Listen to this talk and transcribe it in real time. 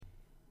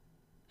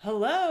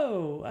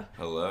Hello,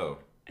 Hello.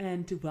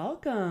 and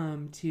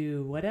welcome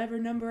to whatever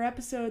number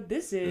episode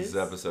this is. This is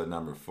episode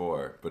number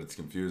 4, but it's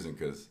confusing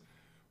because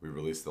we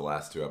released the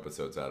last 2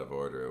 episodes out of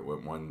order. It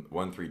went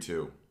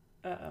 132.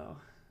 Uh-oh.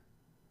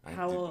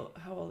 How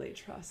will they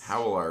trust?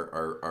 How will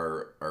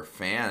our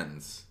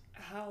fans?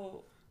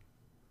 How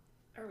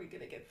are we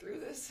gonna get through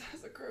this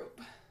as a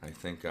group? I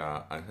think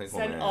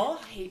Send all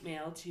hate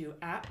mail to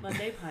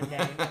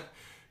 @MondayPunday.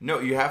 No,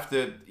 you have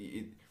to.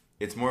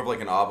 It's more of like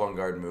an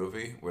avant-garde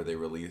movie where they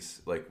release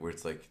where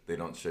it's like they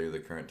don't show you the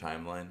current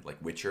timeline, like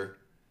Witcher.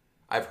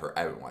 I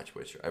haven't watched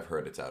Witcher. I've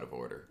heard it's out of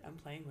order. I'm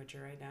playing Witcher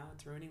right now.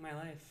 It's ruining my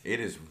life. It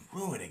is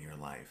ruining your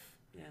life.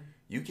 Yeah.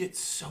 You get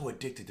so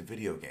addicted to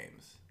video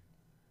games.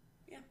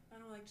 Yeah, I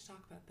don't like to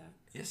talk about that.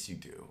 Yes, you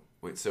do.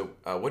 Wait, so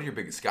what are your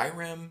biggest?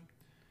 Skyrim?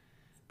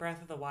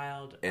 Breath of the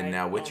Wild. And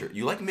now Witcher.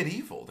 You like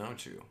medieval,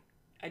 don't you?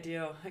 I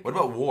do. What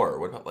about war?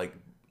 What about like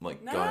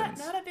guns?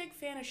 Not a big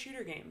fan of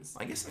shooter games.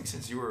 I guess it makes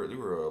sense. You were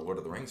a Lord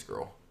of the Rings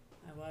girl.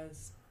 I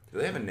was. Do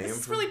they have a name This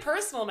is for? really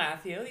personal,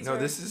 Matthew.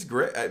 This is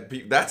great.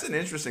 That's an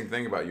interesting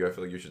thing about you. I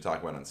feel like you should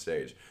talk about on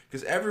stage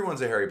because everyone's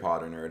a Harry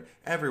Potter nerd.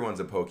 Everyone's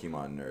a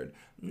Pokemon nerd.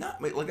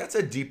 That's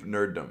a deep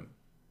nerddom.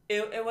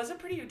 It was a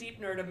pretty deep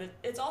nerdom.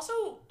 It's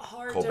also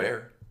hard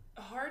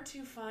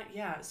to find.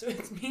 Yeah, so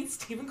it's me and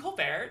Stephen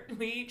Colbert.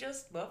 We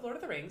just love Lord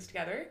of the Rings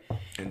together.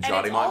 And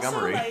Johnny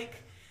Montgomery.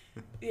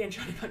 And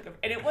Johnny Montgomery.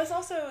 And it was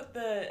also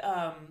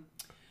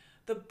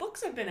the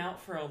books have been out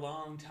for a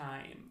long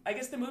time. I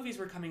guess the movies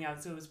were coming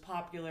out, so it was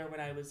popular when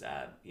I was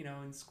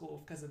in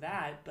school because of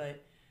that.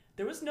 But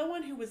there was no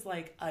one who was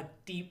like a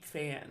deep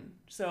fan.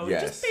 So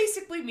just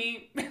basically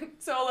me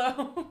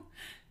solo.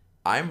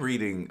 I'm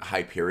reading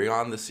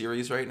Hyperion, the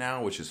series right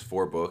now, which is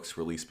 4 books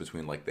released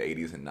between like the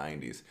 80s and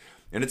 90s.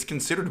 And it's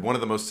considered one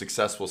of the most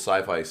successful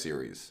sci-fi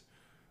series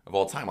of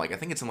all time. Like I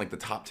think it's in like the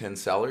top 10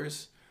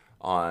 sellers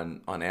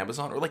on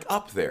Amazon or like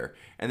up there.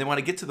 And then when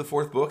I get to the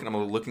 4th book and I'm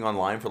looking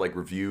online for like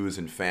reviews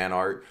and fan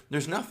art,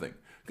 there's nothing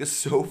because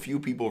so few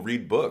people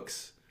read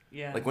books.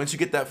 Yeah. Like once you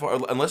get that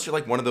far, unless you're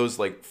like one of those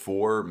like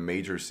 4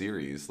 major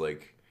series,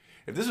 like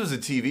if this was a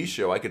TV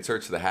show, I could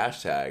search the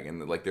hashtag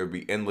and like there would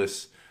be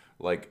endless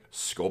like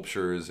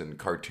sculptures and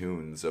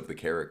cartoons of the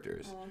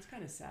characters. Oh, it's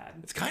kind of sad.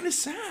 It's kind of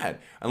sad.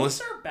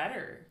 Books are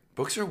better.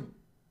 Books are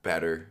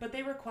better. But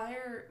they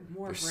require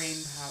more brain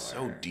power.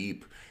 So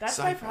deep. That's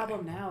my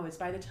problem now is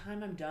by the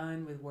time I'm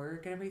done with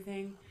work and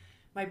everything,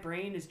 my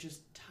brain is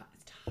just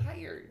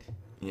tired.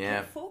 Yeah. I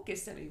can't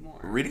focus anymore.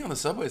 Reading on the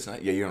subway is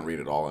not... Yeah, you don't read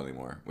at all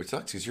anymore, which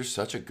sucks because you're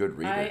such a good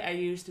reader. I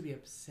used to be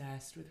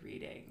obsessed with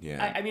reading.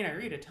 Yeah. I mean, I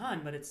read a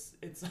ton, but it's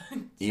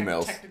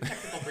emails.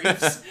 Technical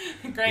briefs.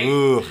 Great.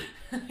 Ugh.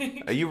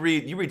 You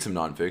read some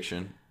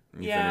nonfiction.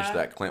 You finished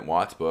that Clint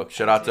Watts book.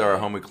 Shout out to our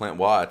homie Clint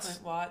Watts.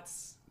 Clint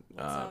Watts.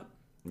 What's up?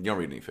 You don't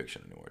read any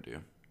fiction anymore, do you?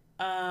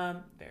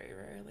 Very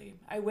rarely.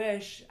 I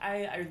wish.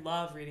 I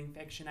love reading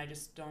fiction. I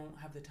just don't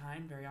have the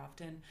time very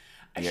often.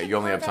 You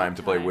only have time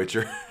to play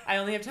Witcher. I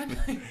only have time to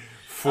play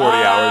 40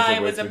 hours of Witcher. I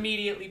was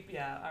immediately,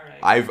 all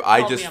right.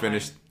 I just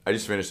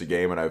finished a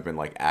game and I've been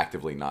like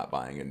actively not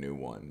buying a new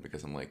one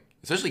because I'm like,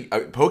 especially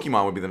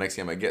Pokemon would be the next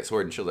game I get.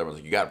 Sword and Shield, everyone's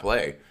like, you gotta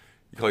play.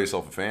 You call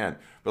yourself a fan.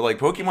 But like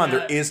Pokemon,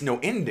 there is no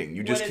ending.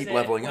 You just keep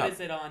leveling up. What is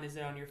it on? Is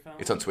it on your phone?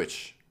 It's on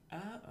Switch. We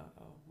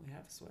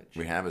have a Switch.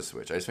 We have a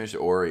Switch. I just finished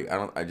Ori. I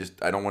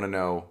don't want to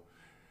know.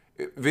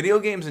 Video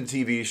games and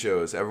TV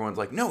shows, everyone's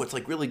like, no, it's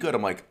like really good.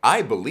 I'm like,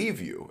 I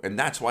believe you, and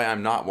that's why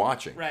I'm not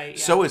watching. Right.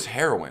 Yeah. So is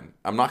heroin.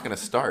 I'm not going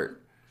to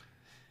start.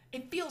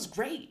 It feels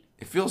great.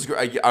 It feels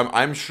great.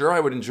 I'm sure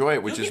I would enjoy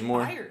it, which You'll is get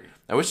more. fired.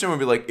 I wish someone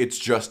would be like, it's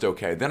just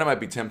okay. Then I might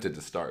be tempted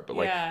to start. But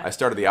like, Yeah. I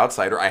started The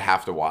Outsider. I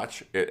have to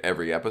watch it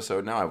every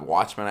episode now. I've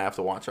Watchmen. I have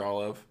to watch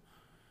all of.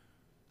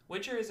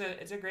 Witcher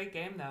it's a great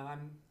game though.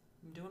 I'm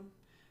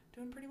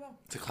doing pretty well.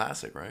 It's a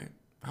classic, right?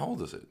 How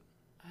old is it?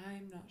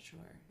 I'm not sure.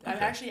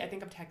 Okay. I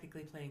think I'm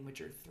technically playing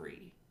Witcher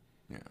 3.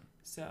 Yeah.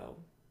 So.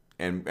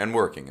 And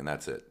working, and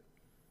that's it.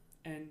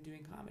 And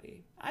doing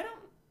comedy. I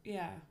don't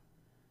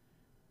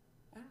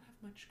have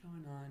much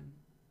going on.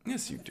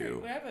 Yes, you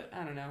do.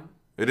 I don't know.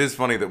 It is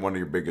funny that one of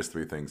your biggest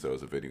 3 things, though,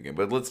 is a video game.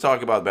 But let's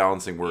talk about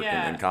balancing work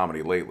and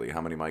comedy lately.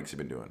 How many mics you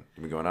been doing?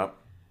 You been going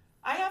up?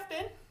 I have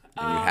been.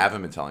 And you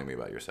haven't been telling me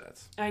about your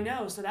sets. I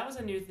know. So that was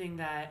a new thing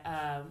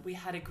that we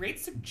had a great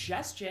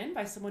suggestion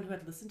by someone who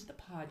had listened to the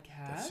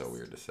podcast. That's so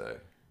weird to say.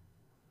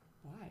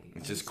 Why?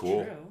 It's just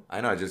cool. True.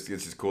 I know. It's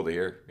just cool to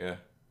hear. Yeah.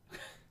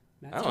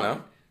 I don't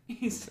know.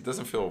 It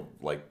doesn't feel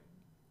like...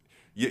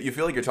 You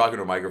feel like you're talking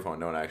to a microphone.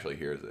 No one actually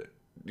hears it.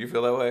 Do you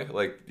feel that way?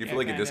 Like, do you feel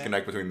like a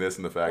disconnect between this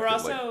and the fact that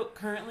also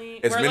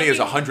currently... as many as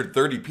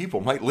 130 people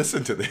might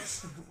listen to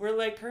this. We're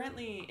like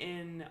currently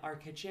in our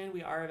kitchen.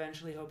 We are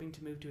eventually hoping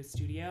to move to a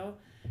studio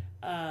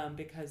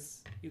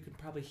because you can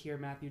probably hear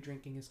Matthew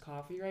drinking his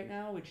coffee right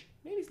now, which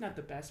maybe is not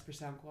the best for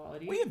sound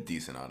quality. We have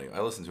decent audio.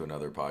 I listened to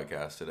another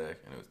podcast today,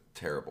 and it was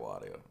terrible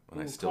audio.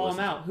 And I still call him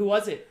out. Who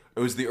was it?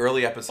 It was the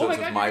early episodes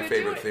of My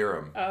Favorite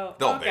Theorem. Oh,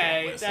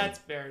 okay. That's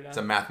fair enough. It's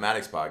a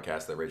mathematics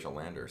podcast that Rachel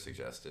Lander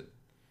suggested.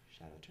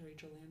 Shout out to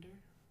Rachel Lander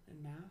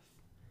and math.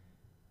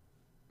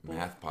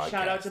 Math podcast.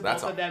 Shout out to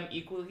both of them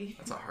equally.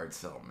 That's a hard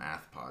sell,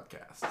 math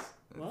podcast.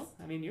 Well,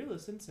 I mean, you're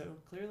listening, so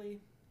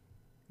clearly,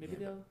 maybe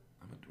they'll.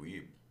 I'm a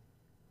dweeb.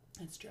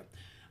 That's true.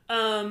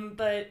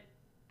 But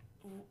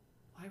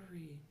why were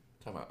we?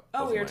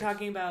 We were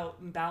talking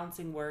about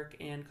balancing work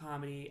and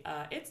comedy.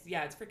 It's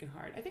freaking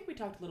hard. I think we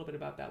talked a little bit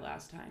about that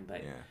last time,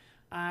 but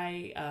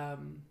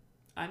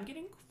I'm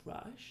getting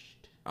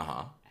crushed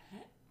at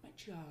my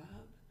job,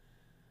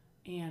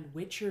 and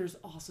Witcher's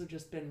also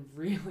just been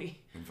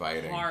really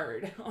inviting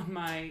hard on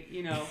my.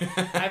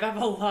 I have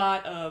a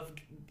lot of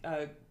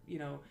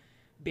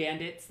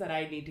bandits that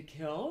I need to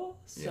kill,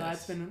 so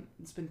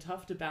it's been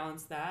tough to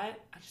balance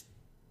that. I just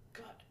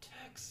got a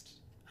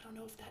text. I don't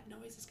know if that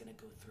noise is gonna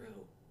go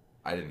through.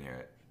 I didn't hear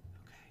it.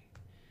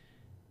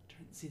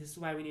 Okay. See, this is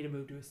why we need to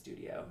move to a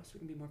studio, so we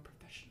can be more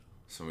professional.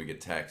 So when we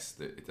get text,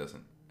 it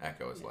doesn't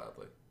echo as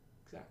loudly.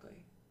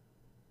 Exactly.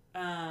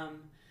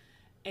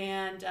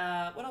 And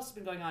what else has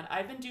been going on?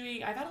 I've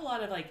had a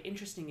lot of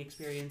interesting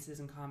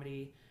experiences in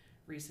comedy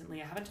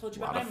recently. I haven't told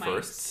you about my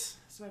mics,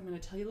 so I'm going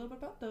to tell you a little bit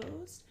about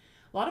those.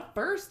 A lot of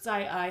firsts.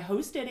 I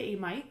hosted a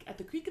mic at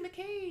the Creek in the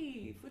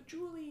Cave with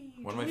Julie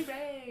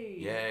Ray.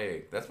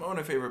 Yay! That's one of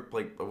my favorite.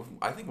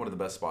 I think one of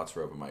the best spots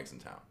for open mics in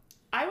town.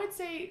 I would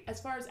say, as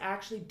far as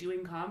actually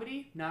doing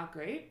comedy, not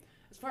great.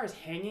 As far as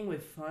hanging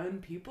with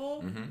fun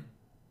people,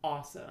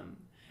 awesome.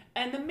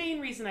 And the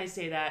main reason I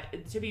say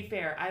that, to be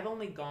fair, I've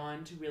only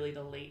gone to really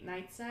the late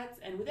night sets,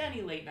 and with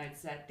any late night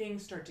set,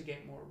 things start to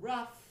get more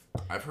rough.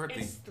 I've heard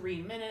it's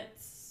 3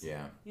 minutes.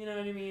 Yeah. You know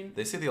what I mean?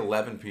 They say the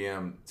 11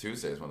 p.m.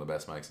 Tuesday is one of the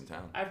best mics in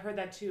town. I've heard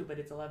that too, but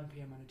it's 11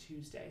 p.m. on a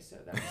Tuesday, so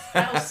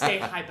that'll stay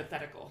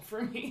hypothetical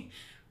for me,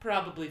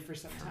 probably for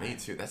some time. For me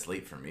too. That's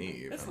late for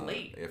me. That's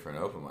late. For an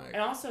open mic.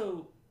 And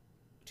also,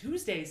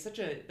 Tuesday is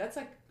that's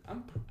like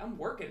I'm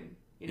working.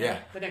 Yeah.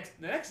 The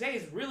next day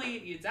is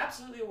it's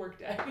absolutely a work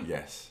day.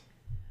 Yes.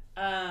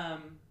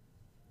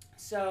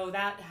 So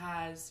that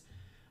has.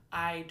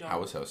 How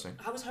was hosting?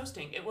 I was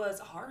hosting. It was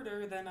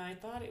harder than I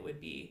thought it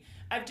would be.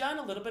 I've done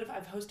a little bit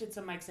I've hosted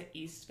some mics at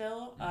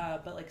Eastville,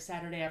 but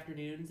Saturday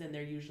afternoons, and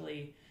they're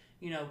usually,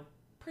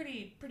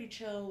 pretty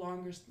chill,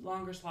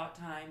 longer slot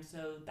time.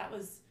 So that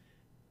was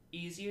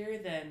easier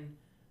than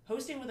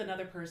hosting with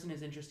another person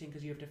is interesting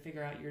because you have to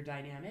figure out your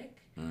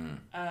dynamic.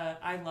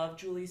 I love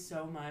Julie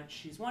so much.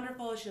 She's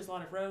wonderful. She has a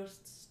lot of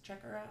roasts.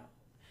 Check her out.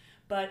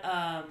 But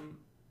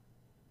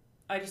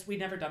we'd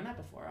never done that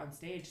before on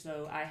stage,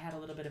 so I had a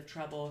little bit of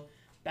trouble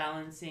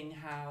balancing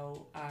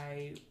how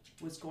I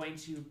was going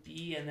to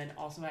be, and then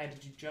also I had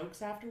to do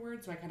jokes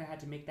afterwards, so I kind of had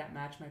to make that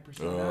match my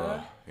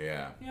persona.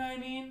 Yeah. You know what I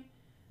mean?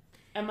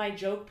 And my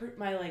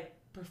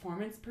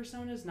performance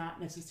persona is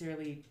not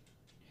necessarily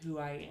who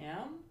I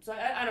am. So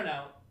I don't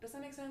know. Does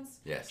that make sense?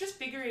 Yes. Just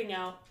figuring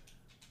out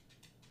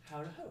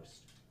how to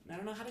host. I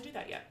don't know how to do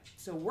that yet.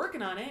 So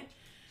working on it.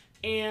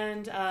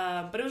 And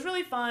but it was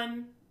really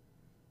fun.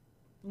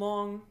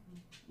 Long.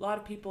 A lot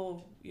of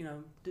people,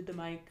 did the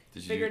mic.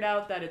 Figured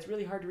out that it's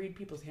really hard to read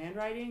people's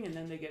handwriting, and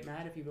then they get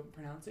mad if you don't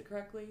pronounce it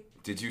correctly.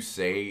 Did you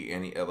say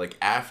any,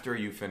 after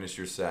you finished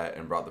your set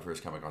and brought the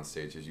first comic on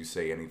stage, did you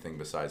say anything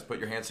besides, put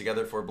your hands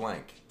together for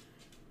blank?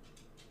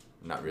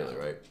 Not really,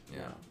 right?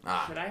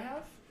 Yeah. Should I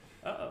have?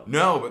 Uh-oh.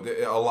 No, but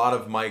a lot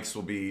of mics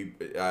will be,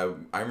 I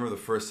remember the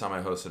first time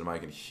I hosted a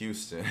mic in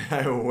Houston,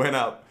 I went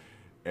up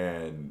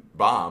and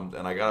bombed,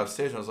 and I got off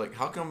stage, and I was like,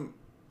 how come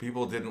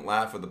people didn't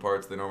laugh at the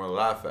parts they normally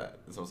laugh at?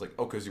 And so I was like,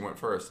 because you went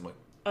first. I'm like,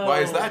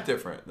 why is that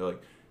different? They're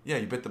like, yeah,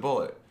 you bit the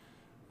bullet.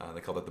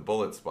 They called it the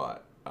bullet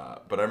spot.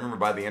 But I remember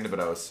by the end of it,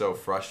 I was so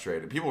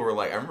frustrated. People were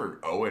like, I remember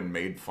Owen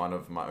made fun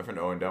of my friend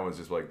Owen Dunn was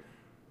just like,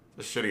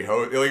 the shitty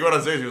host. Like, when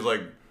on stage, he was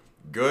like,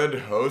 good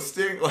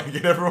hosting?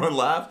 And everyone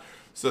laughed.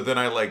 So then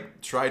I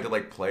tried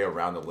to play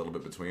around a little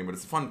bit between, but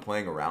it's fun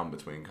playing around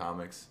between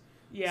comics.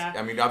 Yeah.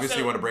 I mean, obviously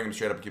you want to bring them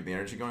straight up and keep the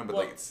energy going,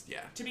 but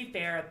To be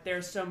fair,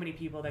 there's so many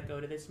people that go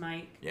to this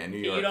mic. Yeah, New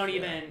York.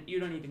 You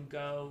don't even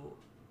go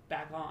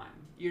back on.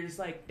 You're just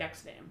like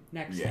next name.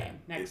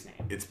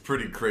 It's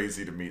pretty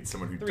crazy to meet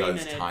someone who 3 does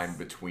minutes. time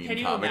between Can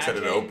you comics at a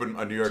New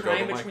York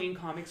open mic. Between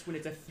comics when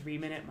it's a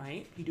 3-minute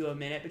mic. You do a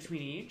minute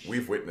between each.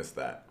 We've witnessed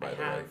that, by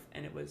the way.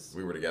 And it was.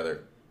 We were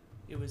together.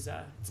 It was.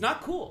 It's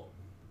not cool.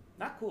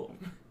 Not cool.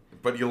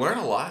 But you learn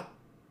a lot.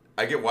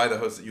 I get why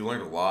you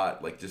learned a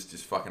lot,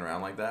 just fucking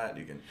around like that.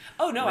 You can.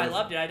 Oh no, I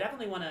loved it. I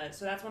definitely want to.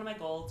 So that's one of my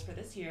goals for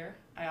this year.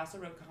 I also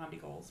wrote comedy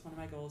goals. One of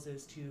my goals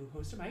is to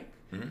host a mic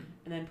and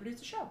then produce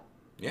a show.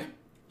 Yeah.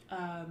 So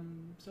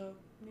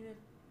I need to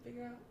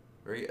figure out.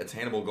 Very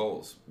attainable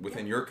goals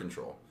within your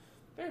control.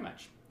 Very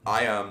much.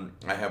 I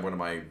have one of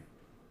my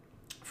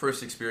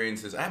first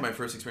experiences. I had my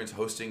first experience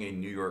hosting a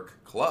New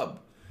York club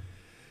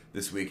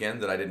this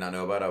weekend that I did not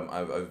know about.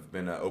 I've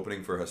been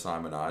opening for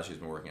Hassan Minaj. He's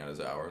been working on his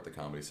hour at the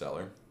Comedy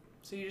Cellar.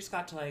 So you just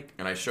got to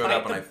and I showed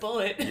up and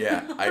bullet.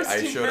 Yeah,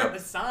 I showed up.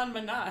 Hassan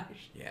Minaj.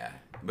 Yeah,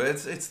 but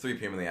it's 3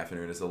 p.m. in the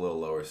afternoon. It's a little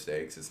lower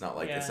stakes. It's not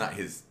it's not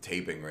his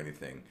taping or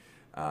anything.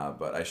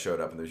 But I showed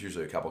up and there's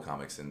usually a couple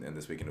comics, and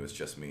this weekend it was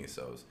just me.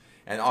 So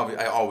I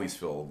always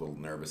feel a little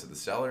nervous at the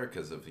Cellar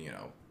because of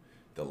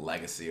the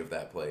legacy of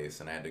that place,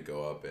 and I had to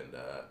go up, and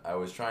I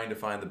was trying to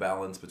find the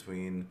balance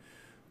between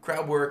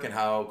crowd work and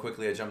how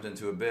quickly I jumped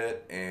into a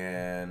bit,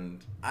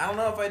 and I don't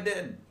know if I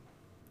did.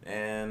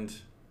 And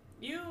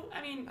you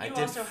I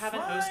also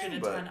haven't fine, hosted a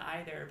but ton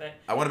either, but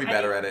I want to be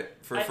better think- at it.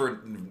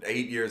 For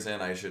 8 years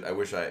in, I should done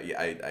be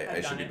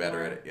it better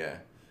more. at it. Yeah.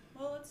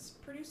 Well, let's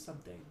produce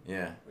something. Yeah.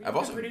 Or you I've can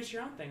also produce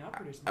your own thing. I'll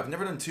produce I've mine.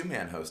 never done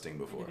 2-man hosting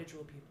before.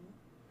 Individual people.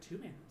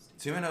 2-man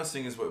hosting. 2-man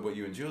hosting is what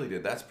you and Julie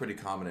did. That's pretty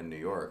common in New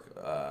York.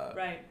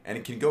 Right. And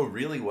it can go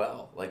really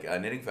well. Like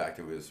Knitting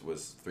Factory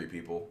was 3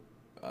 people.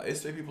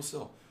 It's 3 people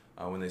still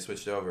when they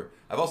switched over.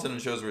 I've also done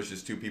shows where it's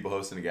just 2 people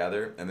hosting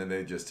together, and then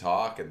they just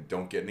talk and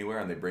don't get anywhere,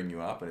 and they bring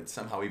you up, and it's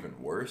somehow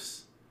even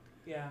worse.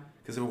 Yeah.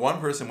 Because if one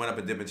person went up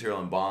and did material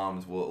and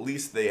bombed, well, at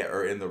least they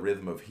are in the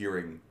rhythm of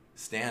hearing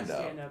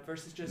stand-up. Stand-up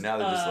versus just... Now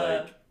they're just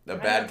like a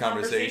bad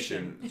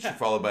conversation Yeah.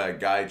 followed by a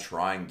guy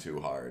trying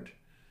too hard.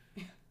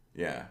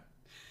 Yeah.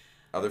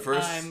 Are there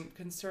first? I'm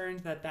concerned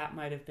that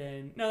might have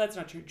been... No, that's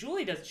not true.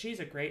 Julie does... She's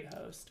a great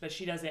host, but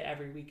she does it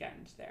every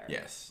weekend there.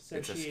 Yes, So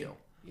it's a skill.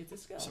 It's a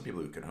skill. Some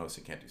people who can host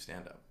and can't do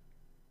stand-up.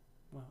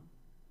 Well,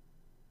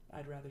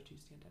 I'd rather do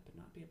stand-up and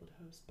not be able to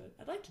host, but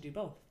I'd like to do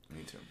both.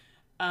 Me too.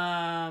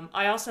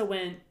 I also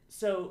went...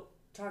 So,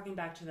 talking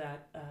back to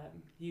that,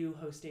 you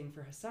hosting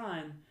for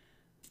Hassan,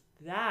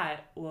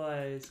 that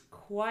was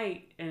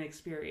quite an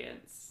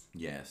experience.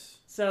 Yes.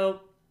 So,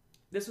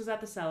 this was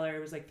at the Cellar.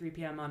 It was like 3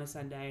 p.m. on a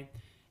Sunday.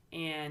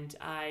 And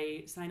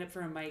I signed up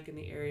for a mic in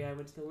the area. I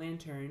went to the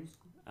Lantern,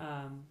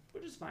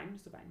 which is fine.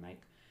 It's a fine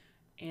mic.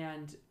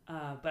 And,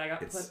 but I got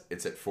put...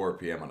 It's at 4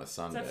 p.m. on a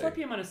Sunday. It's at 4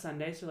 p.m. on a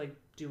Sunday, so, like,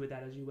 do with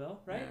that as you will,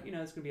 right? Yeah. You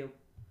know, it's going to be an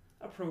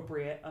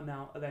appropriate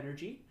amount of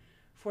energy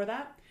for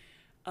that.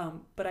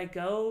 But I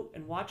go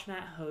and watch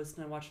Matt host,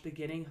 and I watch the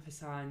beginning of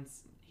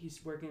Hassan's...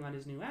 He's working on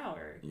his new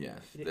hour. Yes,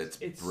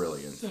 It's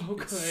brilliant. So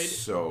good. It's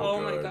so good.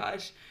 Oh my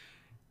gosh.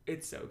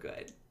 It's so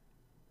good.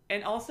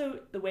 And also,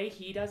 the way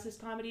he does his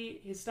comedy,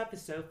 his stuff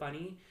is so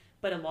funny,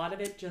 but a lot of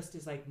it just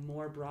is, like,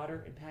 more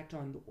broader impact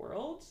on the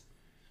world.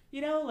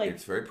 You know, like...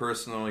 It's very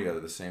personal, yet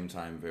at the same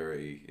time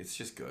very... It's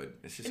just good.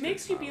 It's just It good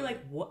makes you be comedy.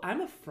 like, what? I'm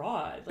a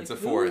fraud. Like, It's a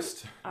who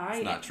forest. I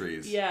It's not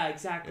trees. Yeah,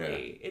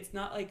 exactly. It's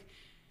not like...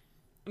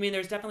 I mean,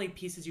 there's definitely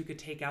pieces you could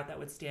take out that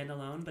would stand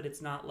alone, but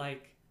it's not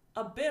like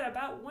a bit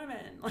about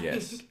women. Like,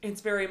 Yes.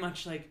 It's very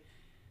much like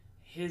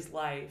his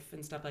life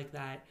and stuff like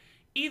that.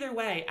 Either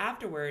way,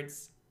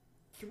 afterwards,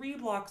 3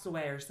 blocks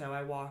away or so,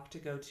 I walked to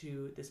go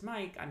to this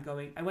mic.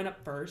 I went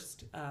up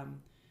first,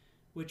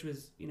 which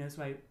was, you know,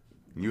 so I...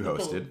 You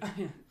hosted.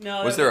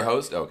 No. Was there a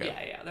host?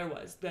 Okay. Yeah, there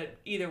was. But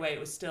either way, it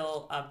was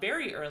still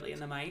very early in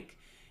the mic.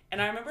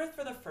 And I remember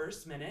for the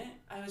first minute,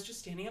 I was just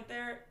standing up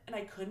there, and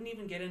I couldn't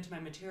even get into my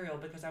material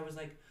because I was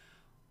like,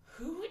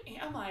 who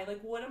am I?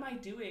 Like, what am I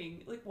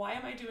doing? Like, why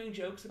am I doing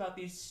jokes about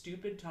these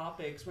stupid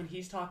topics when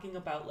he's talking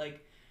about,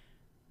 like,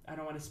 I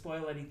don't want to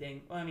spoil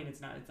anything. Well, I mean, it's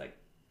not. It's like,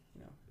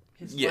 you know,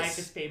 his wife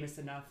is famous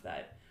enough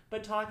that...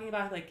 But talking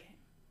about, like,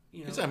 you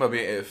know... He's talking about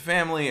being a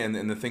family and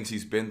the things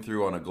he's been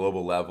through on a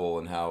global level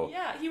and how...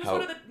 Yeah, he was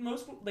one of the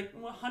most, like,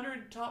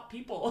 100 top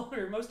people,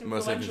 or most influential.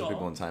 Most influential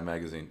people in Time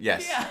Magazine.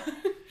 Yes. Yeah.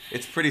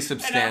 It's pretty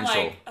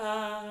substantial. And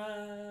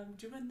I'm like,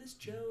 doing this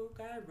joke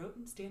I wrote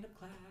in stand-up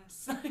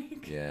class.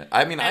 Like, yeah.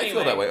 I mean, I feel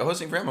Anyway. that way.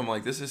 Hosting for him, I'm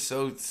like, this is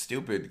so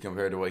stupid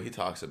compared to what he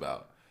talks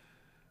about.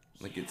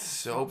 Like, it's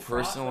so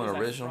personal what is and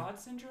that, original. fraud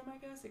syndrome, I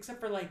guess? Except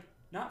for, like,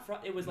 not fraud.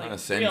 It was, like, Not a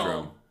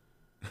syndrome.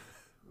 real.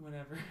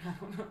 Whatever. I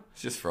don't know.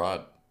 It's just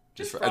fraud.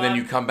 Just And then fraud.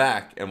 you come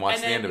back and watch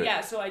And the then, end of it. yeah,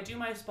 so I do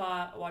my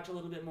spot, watch a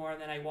little bit more, and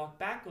then I walk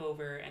back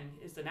over, and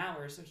it's an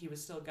hour, so he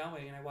was still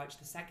going, and I watched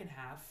the second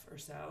half or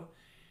so.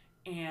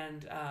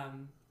 And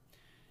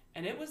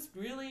it was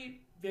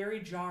really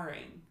very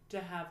jarring to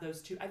have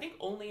those two. I think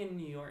only in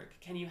New York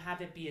can you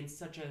have it be in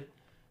such a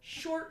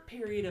short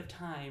period of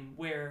time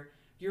where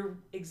you're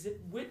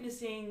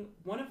witnessing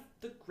one of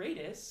the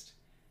greatest,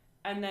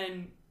 and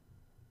then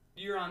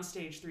you're on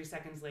stage 3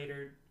 seconds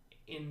later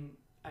in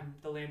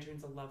the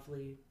Lantern's a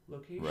lovely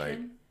location. Right.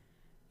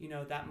 You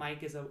know, that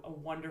mic is a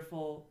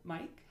wonderful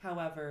mic.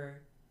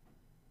 However,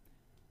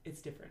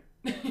 it's different.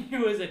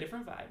 It was a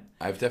different vibe.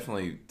 I've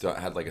definitely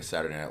had like a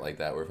Saturday night like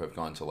that where if I've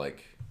gone to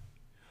like,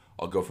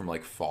 I'll go from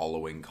like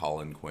following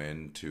Colin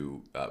Quinn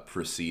to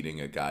preceding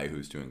a guy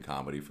who's doing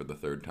comedy for the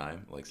 3rd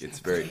time. Like it's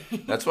very,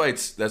 that's why I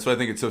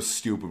think it's so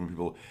stupid when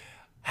people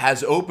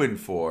has opened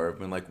for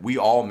when like we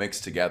all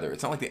mix together.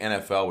 It's not like the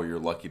NFL where you're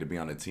lucky to be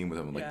on a team with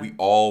them. Like Yeah. we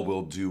all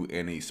will do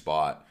any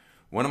spot.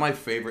 One of my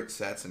favorite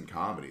sets in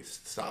comedy.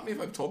 Stop me if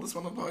I've told this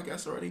on the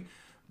podcast already.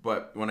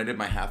 But when I did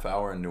my half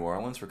hour in New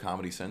Orleans for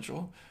Comedy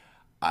Central,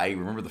 I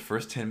remember the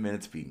first 10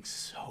 minutes being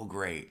so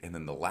great. And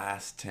then the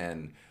last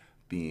 10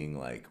 being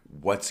like,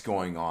 what's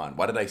going on?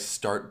 Why did I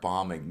start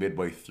bombing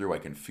midway through? I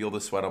can feel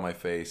the sweat on my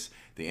face.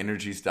 The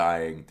energy's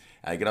dying.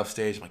 And I get off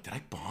stage. I'm like, did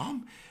I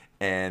bomb?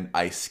 And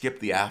I skip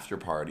the after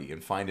party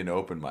and find an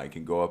open mic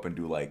and go up and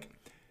do like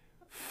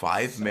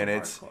 5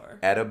 minutes hardcore.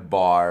 at a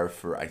bar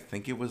for, I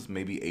think it was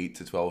maybe 8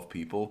 to 12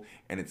 people.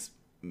 And it's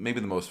maybe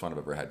the most fun I've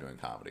ever had doing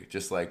comedy.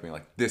 Just like being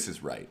like, this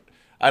is right.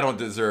 I don't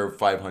deserve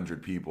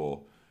 500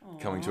 people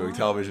coming to a Aw.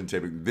 television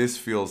taping. This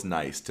feels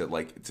nice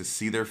to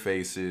see their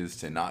faces,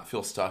 to not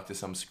feel stuck to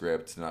some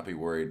script, to not be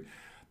worried.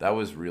 That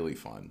was really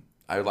fun.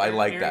 I like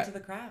Married that. to the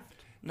craft.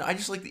 No, I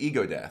just like the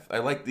ego death. I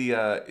like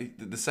the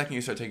second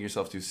you start taking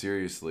yourself too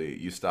seriously,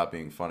 you stop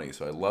being funny.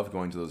 So I love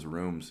going to those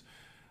rooms.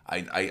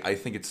 I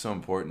think it's so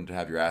important to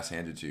have your ass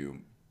handed to you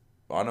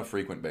on a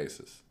frequent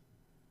basis.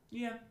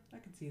 Yeah, I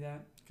can see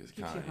that. Because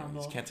Keeps you humble. you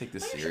just can't take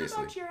this Why didn't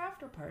seriously. you go to your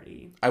after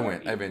party? I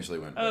went. I eventually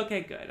went. but-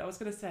 Okay, good. I was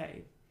gonna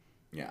say.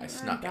 Yeah, I You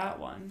snuck earned that out.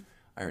 one.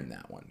 I earned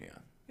that one,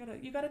 yeah.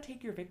 You gotta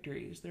take your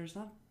victories. There's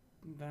not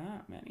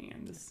that many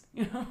in this,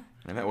 you know.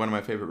 I met one of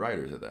my favorite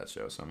writers at that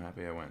show, so I'm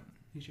happy I went.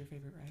 Who's your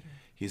favorite writer?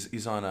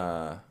 He's on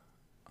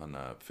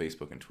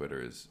Facebook and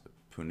Twitter is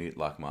Puneet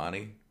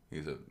Lakmani.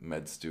 He's a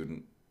med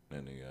student,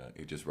 and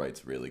he just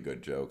writes really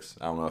good jokes.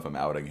 I don't know if I'm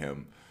outing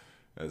him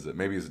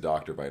maybe he's a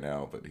doctor by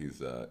now, but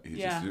he's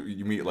Yeah. just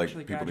you meet like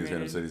Eventually people in these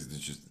random graduated. cities.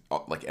 It's just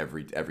like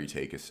every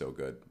take is so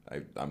good.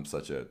 I'm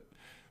such a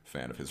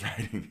fan of his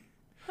writing.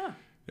 Huh.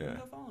 Yeah,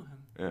 Go follow him.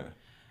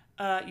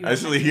 yeah. You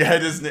Actually, he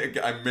had his name.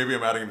 Maybe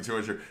I'm adding him too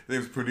much here. His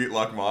name's Puneet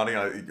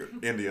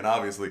Lakmani, Indian,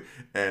 obviously.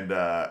 And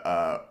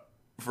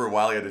for a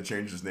while, he had to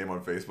change his name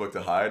on Facebook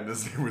to hide. And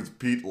his name was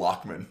Pete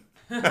Lockman.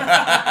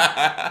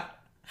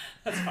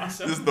 That's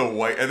awesome. Just the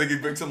white. I think he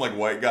picked some like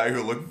white guy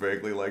who looked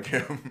vaguely like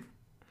him.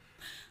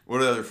 What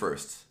are the other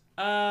firsts?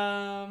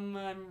 I'm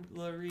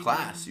reading.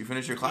 Class. You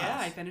finished your class. Yeah,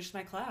 I finished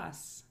my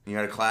class, You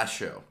had a class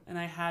show. and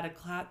I had a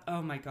class.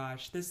 Oh my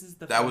gosh, this is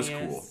the That was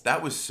funniest. cool.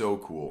 That was so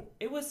cool.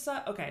 It was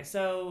okay.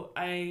 So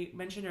I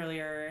mentioned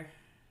earlier,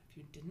 if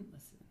you didn't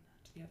listen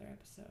to the other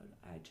episode,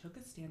 I took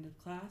a stand-up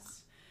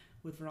class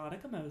with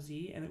Veronica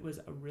Mosey, and it was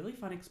a really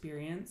fun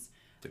experience.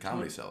 The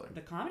Comedy Cellar.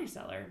 The Comedy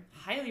Cellar.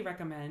 Highly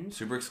recommend.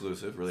 Super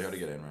exclusive. Really hard to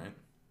get in, right?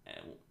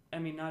 I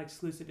mean, not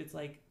exclusive. It's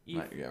like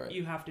Right.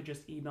 you have to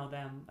just email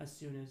them as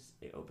soon as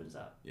it opens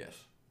up. Yes.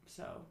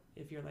 So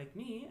if you're like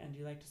me and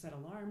you like to set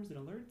alarms and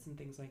alerts and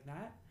things like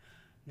that,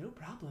 no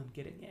problem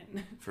getting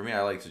in. For me,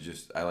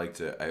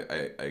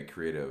 I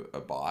create a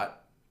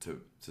bot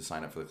to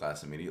sign up for the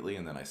class immediately,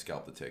 and then I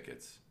scalp the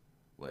tickets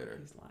later.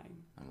 He's lying.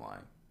 I'm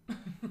lying.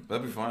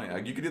 That'd be funny.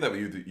 You could do that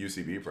with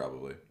UCB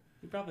probably.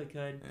 You probably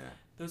could. Yeah.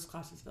 Those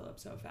classes fill up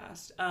so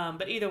fast.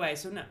 But either way,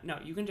 so no,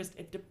 you can just.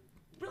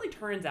 It really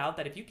turns out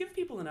that if you give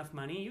people enough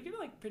money, you can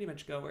like pretty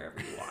much go wherever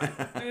you want.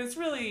 It's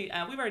really.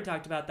 We've already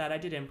talked about that. I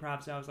did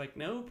improv, so I was like,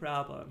 no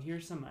problem.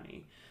 Here's some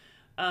money.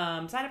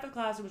 Signed up for the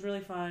class. It was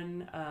really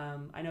fun.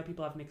 I know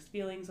people have mixed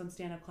feelings on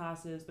stand-up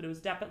classes, but it was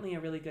definitely a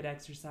really good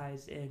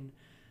exercise in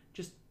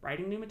just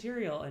writing new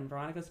material. And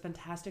Veronica's a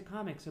fantastic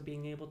comic, so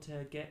being able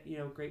to get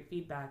great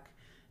feedback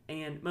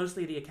and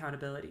mostly the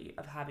accountability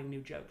of having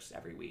new jokes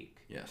every week.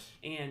 Yes.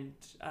 And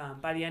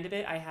by the end of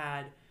it,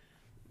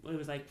 it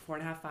was like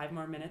 4.5, 5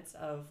 more minutes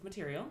of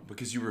material.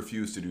 Because you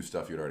refused to do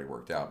stuff you'd already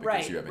worked out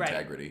because Right, you have right.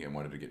 integrity and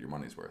wanted to get your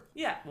money's worth.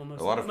 Yeah, well,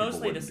 A lot of people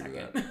mostly the wouldn't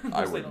do second. that.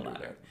 I Mostly wouldn't the do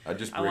latter. that. I'd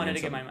just I bring wanted in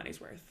to get some, my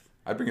money's worth.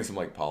 I'd bring in some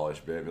like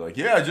polished bit. I'd be like,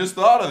 yeah, I just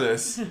thought of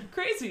this.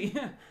 Crazy.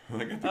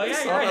 Like, I think Oh, I yeah,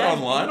 saw you're right. that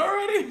online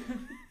already.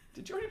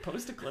 Did you already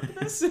post a clip of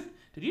this?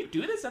 Did you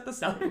do this at the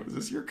cellar? Is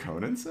this your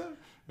Conan set?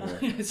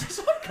 Is this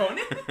what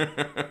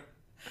Conan?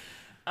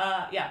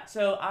 Yeah,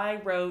 so I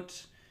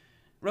wrote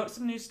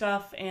some new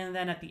stuff, and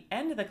then at the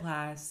end of the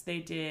class,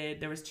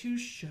 there was 2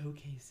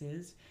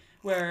 showcases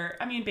where,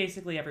 I mean,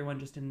 basically everyone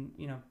just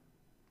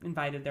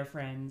invited their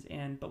friends,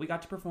 but we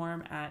got to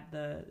perform at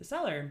the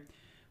cellar,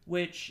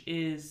 which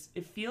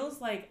it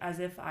feels like as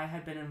if I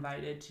had been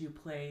invited to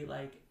play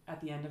like at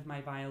the end of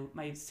my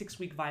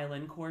 6-week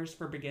violin course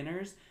for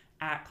beginners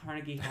at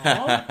Carnegie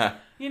Hall,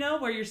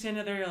 where you're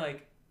standing there, you're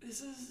like,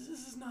 this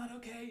is not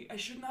okay. I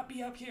should not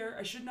be up here.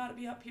 I should not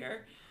be up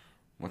here.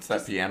 What's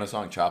that piano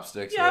song,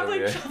 Chopsticks? Yeah, or I'm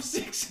like whatever?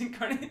 Chopsticks and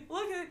Carnegie.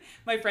 Look at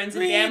my friends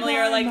and Read family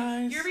are my like,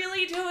 minds. you're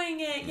really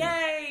doing it.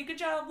 Yay, good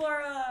job,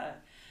 Laura.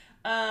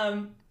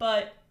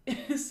 But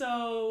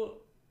so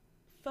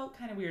felt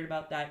kind of weird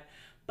about that,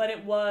 but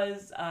it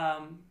was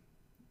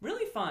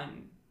really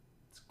fun.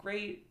 It's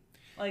great.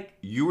 Like,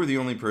 You were the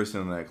only person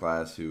in that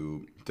class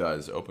who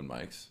does open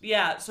mics.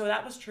 yeah, so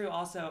that was true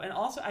also. And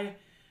also I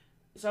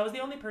was the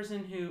only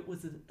person who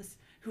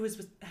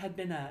had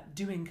been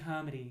doing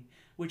comedy,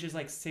 which is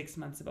like 6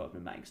 months of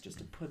open mics, just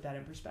to put that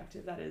in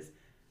perspective. That is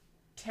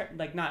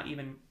like not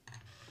even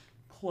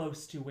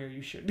close to where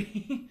you should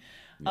be.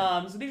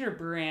 Yeah. So these are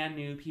brand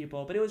new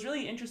people, but it was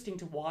really interesting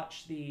to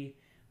watch the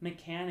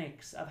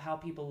mechanics of how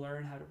people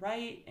learn how to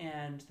write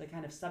and the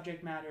kind of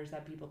subject matters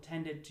that people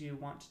tended to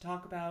want to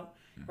talk about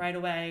right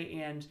away.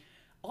 And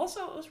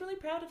also, I was really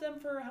proud of them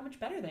for how much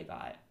better they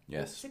got.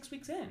 Yes. 6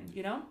 weeks in,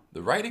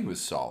 The writing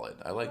was solid.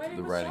 I liked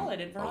the was writing.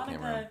 solid. And all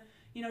came around.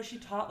 Veronica, she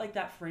taught like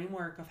that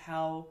framework of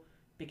how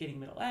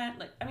beginning, middle, end.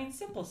 Like, I mean,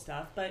 simple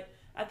stuff, but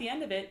at the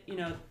end of it,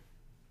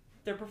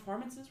 their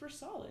performances were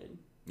solid.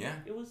 Yeah.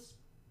 It was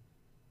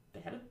they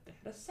had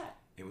a set.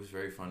 It was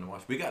very fun to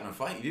watch. We got in a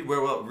fight. You did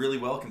really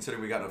well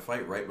considering we got in a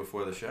fight right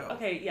before the show.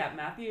 Okay, yeah,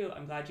 Matthew,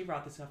 I'm glad you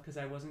brought this up because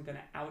I wasn't going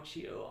to out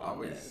you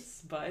on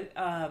this. But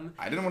I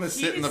didn't want to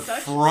sit in the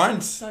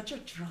front. Such a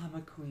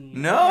drama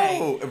queen.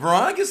 No, okay.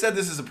 Veronica said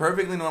this is a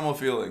perfectly normal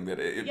feeling. That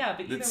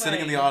but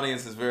sitting in the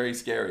audience is very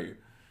scary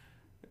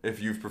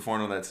if you've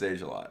performed on that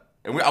stage a lot.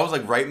 And I was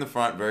like right in the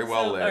front, very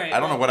well lit. Right, I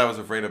don't know what I was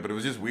afraid of, but it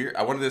was just weird.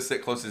 I wanted to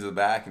sit closer to the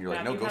back, and you're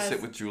like, no, go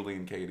sit with Julie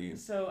and Katie.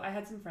 So I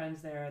had some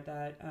friends there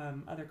that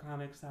other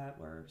comics that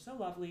were so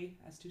lovely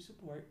as to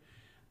support.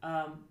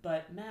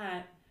 But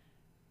Matt,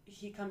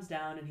 he comes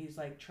down and he's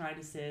like trying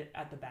to sit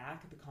at the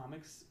back of the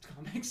comics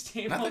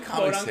table. Not the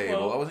comics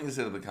table. I wasn't gonna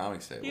sit at the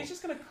comics table. He was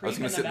just gonna creep. I was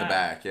gonna sit in the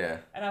back. Yeah.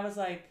 And I was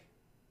like,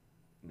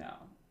 no,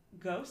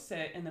 go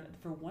sit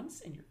for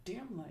once in your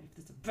damn life.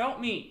 This is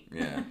about me.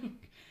 Yeah.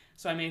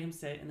 So I made him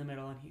sit in the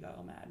middle, and he got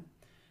all mad.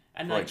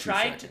 And then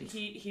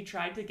he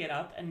tried to get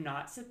up and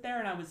not sit there,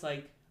 and I was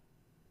like,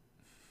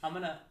 I'm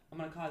gonna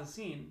cause a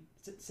scene.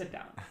 Sit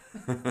down.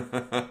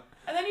 And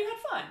then you had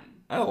fun.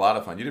 I had a lot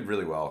of fun. You did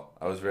really well.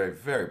 I was very,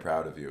 very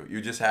proud of you.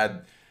 You just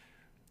had.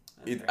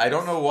 I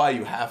don't know why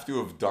you have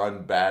to have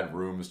done bad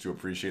rooms to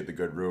appreciate the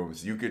good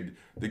rooms.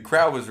 The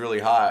crowd was really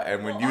hot,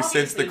 and when you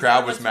sensed the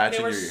crowd was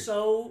matching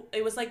you.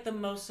 It was like the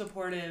most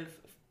supportive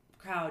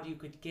crowd you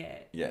could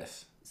get.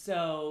 Yes.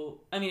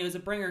 So, I mean, it was a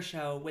bringer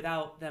show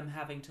without them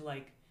having to,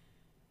 like,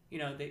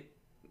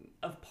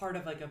 part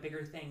of, like, a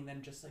bigger thing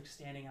than just, like,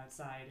 standing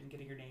outside and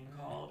getting your name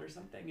called or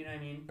something, you know what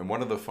I mean? And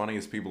one of the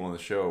funniest people on the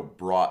show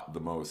brought the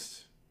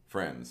most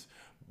friends.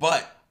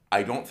 But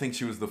I don't think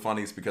she was the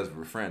funniest because of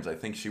her friends. I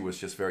think she was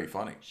just very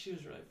funny. She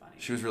was really funny.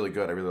 She was really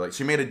good. I really liked.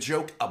 She made a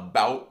joke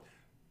about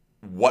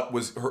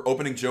her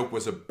opening joke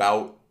was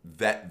about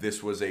that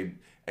this was a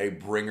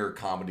bringer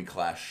comedy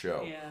class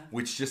show. Yeah.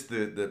 Which just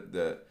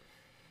the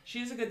she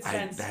has a good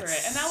sense for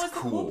it. And that was the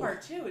cool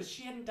part, too, is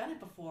she hadn't done it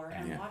before.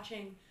 And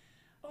watching,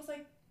 I was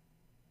like,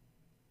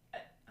 I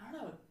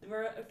don't know, there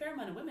were a fair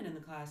amount of women in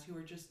the class who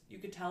were just, you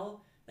could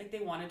tell, like,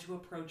 they wanted to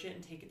approach it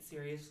and take it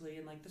seriously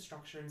and, like, the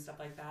structure and stuff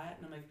like that.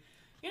 And I'm like,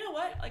 you know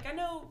what? Like, I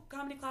know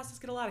comedy classes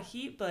get a lot of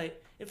heat,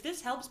 but if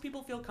this helps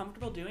people feel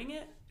comfortable doing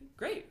it,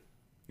 great.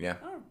 Yeah.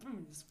 I don't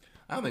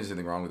think there's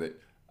anything wrong with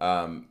it.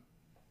 And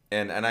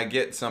I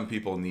get some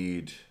people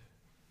need,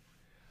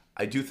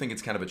 I do think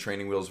it's kind of a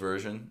Training Wheels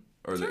version.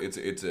 Or sure. It's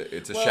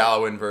a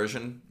shallow end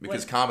version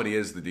because comedy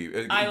is the deep.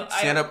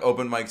 Stand up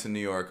open mics in New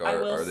York are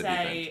the deep end.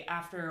 I will say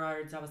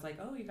afterwards I was like,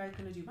 oh, you guys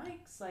gonna do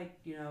mics? Like,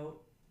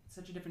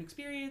 such a different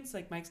experience.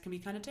 Like mics can be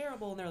kind of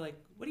terrible, and they're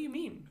like, what do you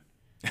mean?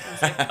 And I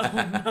was like,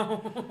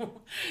 oh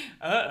no,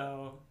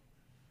 uh-oh,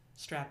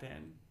 strap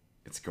in.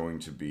 It's going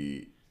to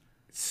be.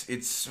 It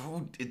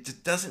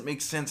just doesn't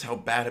make sense how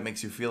bad it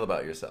makes you feel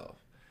about yourself.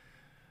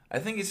 I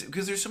think it's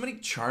because there's so many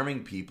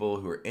charming people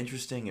who are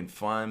interesting and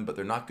fun, but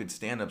they're not good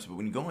stand-ups. But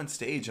when you go on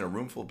stage and a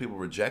room full of people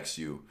rejects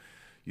you,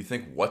 you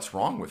think, what's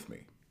wrong with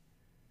me?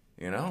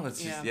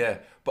 It's just, yeah.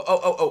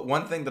 But,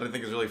 one thing that I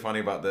think is really funny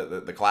about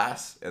the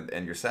class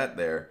and your set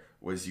there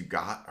was you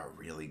got a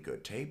really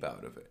good tape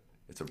out of it.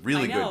 It's a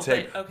really good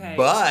tape.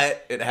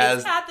 But it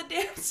has... It's at the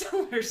damn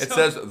cellar. It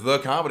says The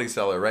Comedy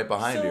Cellar right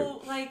behind you.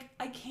 So, like,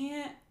 I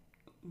can't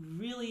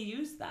really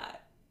use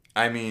that.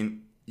 I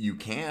mean... You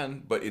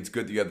can, but it's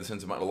good that you have the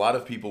sense of mind. A lot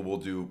of people will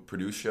do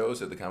produce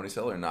shows at the Comedy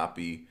Cellar and not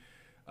be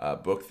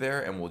booked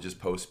there, and will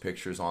just post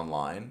pictures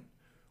online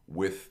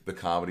with the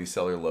Comedy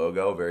Cellar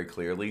logo very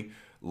clearly,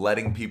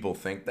 letting people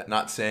think that.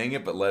 Not saying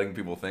it, but letting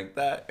people think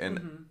that.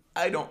 And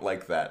I don't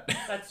like that.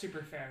 That's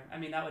super fair. I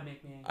mean, that would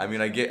make me angry. I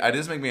mean, I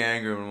just make me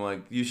angry when I'm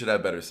like, you should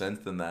have better sense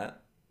than that.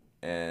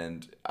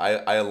 And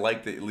I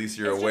like that at least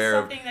you're aware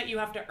of... It's just something that you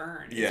have to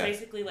earn. Yeah. It's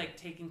basically like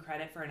taking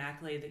credit for an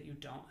accolade that you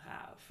don't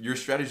have. Your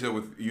strategy, though,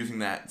 with using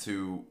that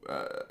to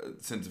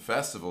send to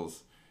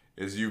festivals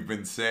is you've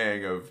been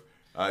saying of,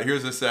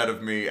 here's a set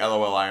of me,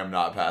 LOL, I am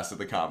not passed at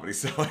the Comedy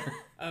Cellar.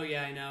 Oh,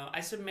 yeah, I know.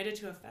 I submitted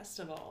to a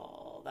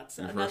festival. That's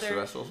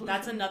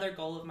another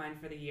goal of mine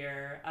for the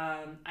year.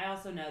 I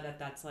also know that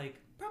that's like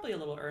probably a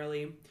little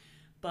early.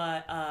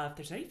 But if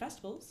there's any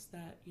festivals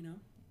that,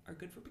 are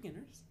good for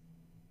beginners,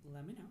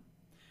 let me know.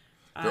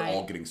 They're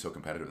all getting so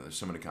competitive. There's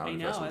so many comedy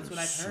festivals.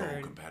 That's what I've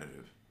heard. So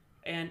competitive.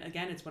 And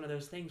again, it's one of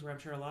those things where I'm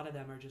sure a lot of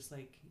them are just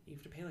like, you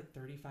have to pay like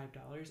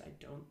 $35. I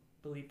don't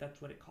believe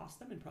that's what it costs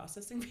them in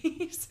processing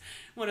fees.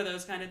 One of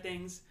those kind of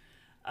things.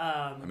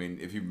 I mean,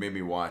 if you made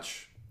me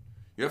watch,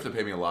 you have to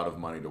pay me a lot of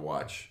money to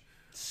watch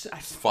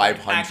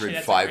 500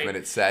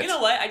 5-minute sets. You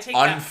know what? I take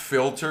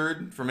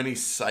unfiltered from any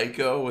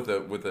psycho with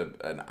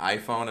an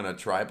iPhone and a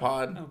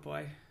tripod. Oh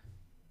boy.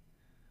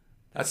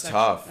 That's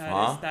tough,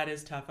 huh? That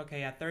is tough.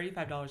 Okay, yeah,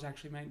 $35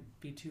 actually might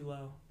be too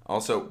low.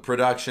 Also,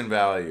 production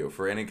value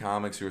for any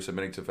comics who are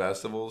submitting to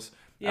festivals.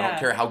 Yeah. I don't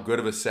care how good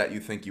of a set you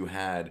think you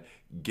had.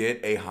 Get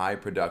a high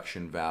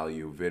production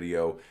value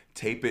video.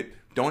 Tape it.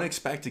 Don't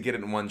expect to get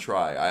it in one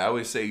try. I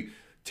always say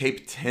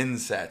tape 10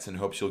 sets and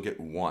hopes you'll get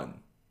one.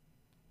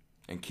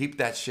 And keep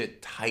that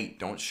shit tight.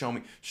 Don't show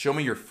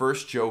me your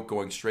first joke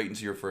going straight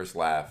into your first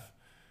laugh.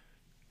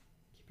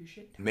 Keep your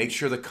shit tight. Make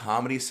sure the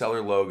Comedy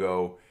Cellar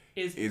logo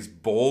is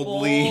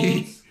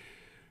boldly bold.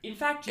 In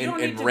fact, you in-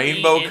 don't in need to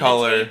rainbow be in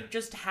color. the tape,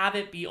 just have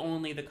it be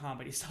only the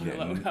Comedy Cellar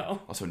Yeah,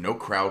 logo. also no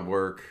crowd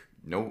work.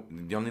 No,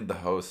 you don't need the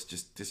host.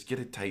 Just get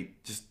it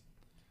tight. Just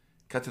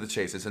cut to the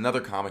chase. It's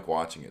another comic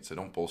watching it, so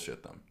don't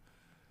bullshit them.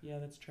 Yeah,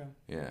 that's true.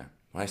 Yeah.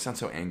 Why I sound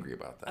so angry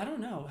about that? I don't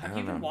know. Have I you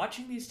don't been know.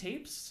 watching these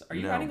tapes? Are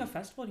you No. running a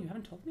festival and you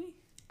haven't told me?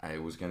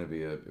 It was gonna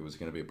be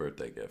a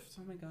birthday gift.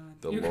 Oh my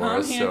god. The You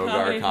Laura Comedy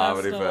Sogar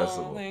Comedy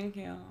Festival. Thank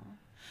you.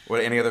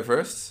 What? Any other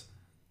firsts?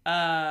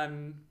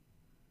 I'm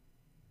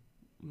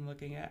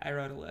looking at. I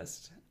wrote a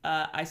list.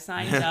 I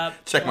signed up.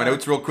 Check my for-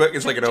 notes real quick.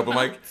 It's like an open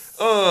mic.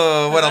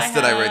 Oh, what else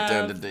did I write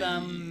down have today?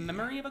 The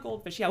Memory of a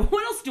Goldfish. Yeah.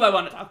 What else do I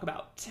want to talk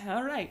about?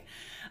 All right.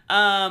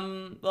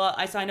 Well,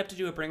 I signed up to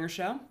do a bringer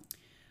show,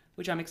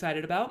 which I'm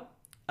excited about.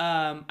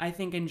 I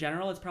think in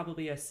general it's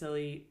probably a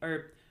silly.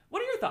 Or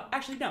what are your thoughts?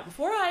 Actually, no.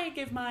 Before I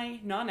give my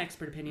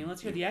non-expert opinion,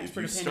 let's hear the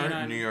expert If you opinion start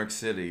on. in New York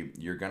City,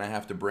 you're gonna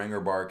have to bring or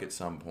bark at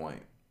some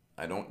point.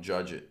 I don't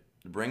judge it.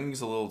 Bringing's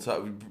a little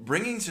tough.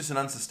 Bringing's just an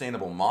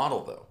unsustainable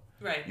model, though.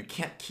 Right. You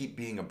can't keep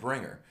being a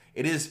bringer.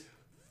 It is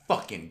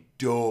fucking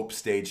dope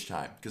stage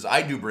time because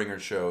I do bringer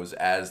shows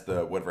as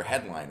the whatever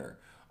headliner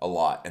a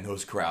lot, and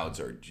those crowds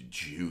are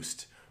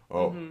juiced.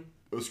 Oh,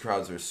 those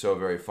crowds are so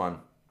very fun.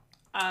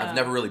 I've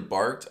never really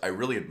barked. I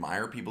really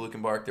admire people who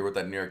can bark. They wrote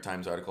that New York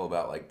Times article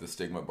about like the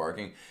stigma of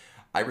barking.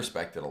 I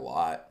respect it a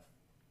lot,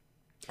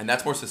 and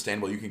that's more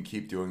sustainable. You can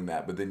keep doing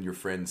that, but then your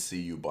friends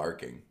see you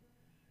barking.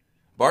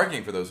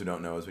 Barking, for those who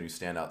don't know, is when you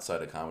stand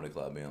outside a comedy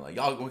club being like,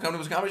 y'all want to come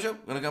to a comedy show?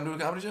 Want to come to a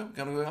comedy show?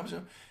 Come to a comedy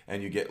show?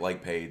 And you get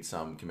like paid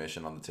some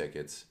commission on the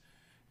tickets.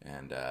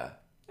 And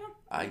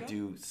I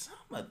do some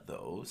of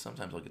those.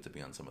 Sometimes I'll get to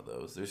be on some of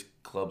those. There's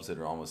clubs that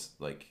are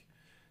almost like,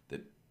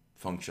 that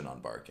function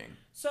on barking.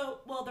 So,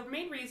 well, the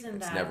main reason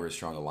It's that never as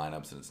strong a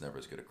lineups and it's never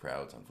as good at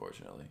crowds,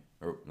 unfortunately.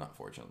 Or not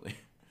fortunately.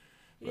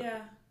 But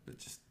yeah, It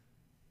just,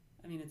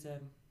 I mean it's a.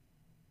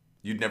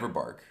 you'd never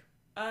bark.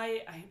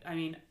 I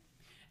mean,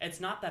 it's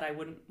not that I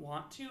wouldn't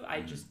want to. I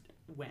just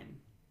win.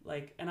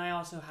 Like, and I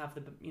also have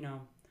the,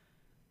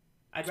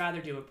 I'd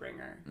rather do a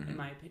bringer, in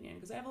my opinion,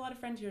 because I have a lot of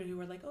friends here who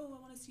are like, oh,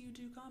 I want to see you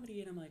do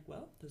comedy. And I'm like,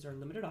 well, those are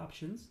limited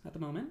options at the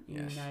moment.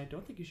 Yes. And I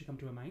don't think you should come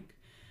to a mic.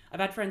 I've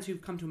had friends who've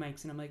come to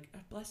mics and I'm like,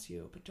 bless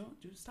you, but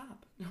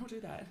stop. Don't do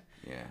that.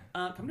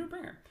 Yeah. Come to a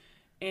bringer.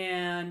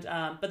 And,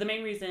 but the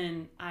main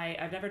reason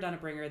I've never done a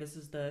bringer, this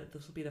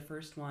will be the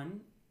first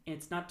one.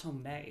 It's not till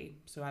May.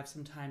 So I have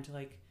some time to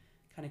like,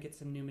 kind of get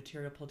some new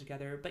material pulled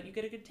together, but you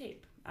get a good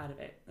tape out of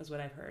it, is what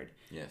I've heard.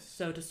 Yes.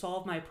 So to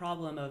solve my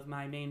problem of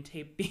my main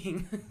tape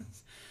being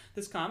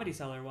this Comedy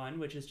Cellar one,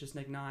 which is just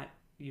like not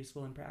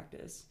useful in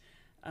practice,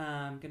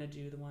 I'm gonna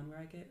do the one where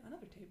I get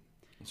another tape.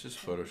 Let's just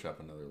Photoshop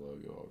another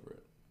logo over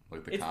it.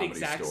 Like the It's the comedy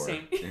exact store.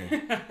 same.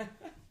 Yeah.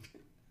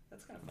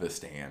 That's kind of The funny.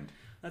 stand.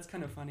 That's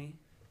kind of funny.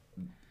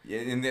 Yeah,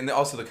 and then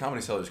also the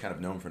Comedy Cellar is kind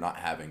of known for not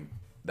having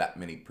that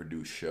many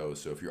produced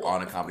shows. So if you're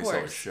on a Comedy Cellar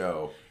course.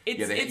 show,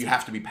 you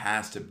have to be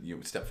passed to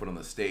step foot on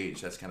the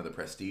stage. That's kind of the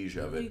prestige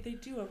of it. They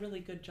do a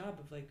really good job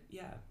of like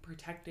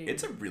protecting.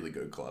 It's a really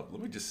good club.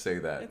 Let me just say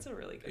that. It's a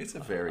really good. It's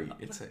club. a very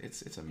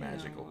it's a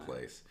magical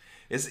place.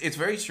 It's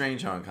very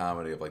strange how in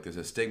comedy of like there's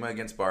a stigma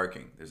against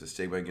barking. There's a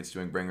stigma against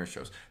doing bringer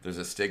shows. There's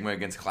a stigma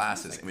against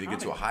classes. like And when you get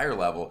to a comedy. higher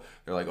level,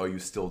 they're like, oh, you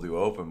still do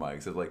open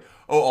mics. It's like,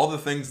 oh, all the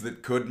things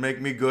that could make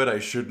me good, I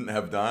shouldn't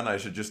have done. I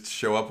should just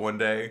show up one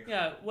day,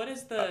 Yeah. What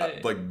is the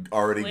like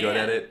already good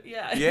at it.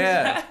 Yeah.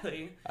 Yeah.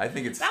 Exactly. I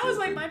think it's That was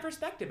like stupid. my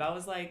perspective. I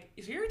was like,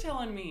 if you're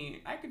telling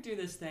me I could do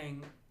this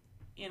thing,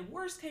 in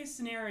worst case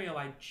scenario,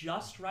 I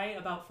just write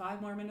about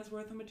 5 more minutes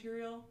worth of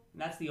material,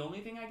 and that's the only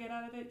thing I get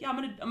out of it. Yeah,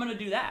 I'm gonna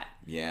do that.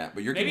 Yeah,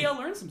 but you're Maybe getting, I'll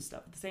learn some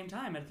stuff at the same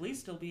time. At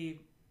least it'll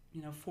be,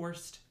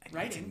 forced it's a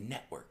writing.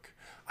 network.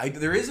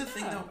 There is a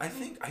thing Yeah, though. I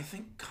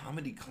think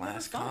comedy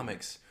class fun.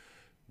 comics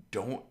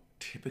don't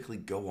typically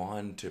go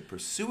on to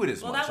pursue it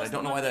as Well, much. that I was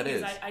don't the know why one that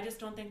thing is. I just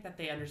don't think that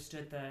they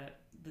understood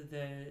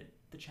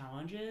the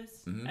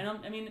challenges.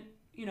 Mhm. I mean,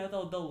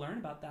 they'll learn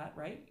about that,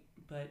 right?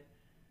 But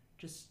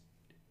just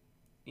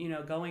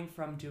going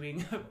from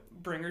doing a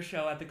bringer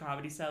show at the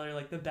Comedy Cellar,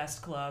 like the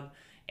best club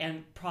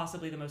and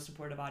possibly the most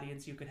supportive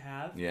audience you could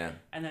have, Yeah.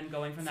 and then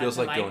going from that Feels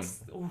to like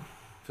mics, oof,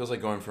 Feels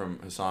like going from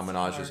Hassan It's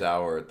Minaj's hard.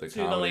 hour at the To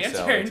the Comedy Lantern,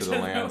 Cellar to to the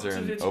the-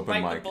 Lantern to open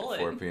bite the mic at bullet.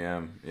 4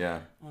 p.m.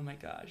 Yeah. oh my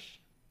gosh.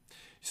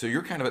 So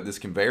you're kind of at this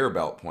conveyor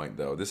belt point,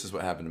 though. This is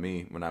what happened to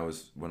me when I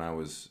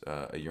was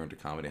a year into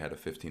comedy. I had a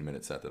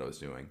 15-minute set that I was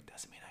doing.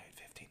 Doesn't mean I had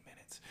 15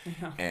 minutes.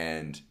 Yeah.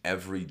 And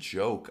every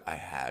joke I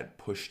had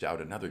pushed out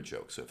another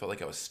joke. So it felt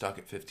like I was stuck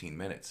at 15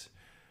 minutes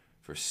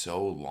for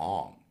so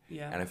long.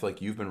 Yeah. And I feel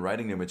like you've been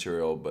writing new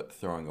material but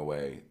throwing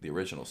away the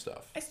original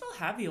stuff. I still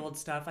have the old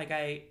stuff. Like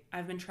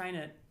I've been trying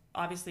to,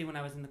 obviously when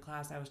I was in the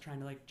class, I was trying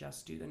to like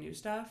just do the new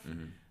stuff.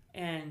 Mm-hmm.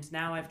 And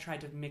now I've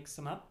tried to mix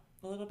them up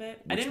a little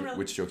bit. I didn't really.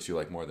 Which jokes do you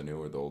like more, the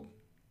new or the old?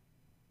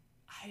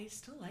 I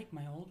still like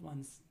my old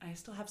ones. I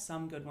still have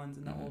some good ones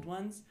in the Mm-hmm. old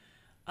ones.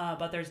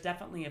 But there's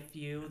definitely a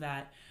few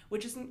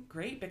which isn't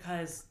great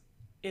because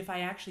if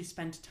I actually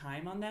spent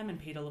time on them and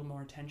paid a little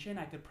more attention,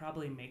 I could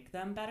probably make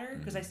them better.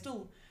 Because I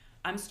still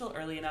I'm still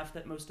early enough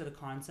that most of the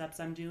concepts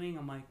I'm doing,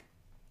 I'm like,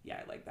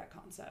 yeah, I like that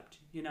concept,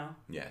 you know?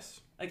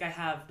 Yes. Like I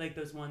have like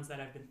those ones that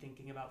I've been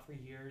thinking about for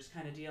years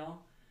kind of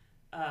deal.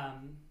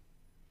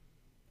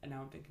 And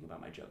now I'm thinking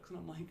about my jokes and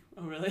I'm like,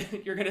 oh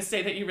really? You're going to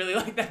say that you really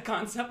like that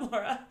concept,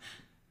 Laura?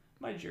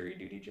 My jury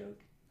duty joke.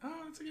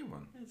 Oh, that's a good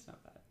one. It's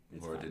not bad.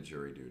 It's Laura fine. did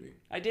jury duty.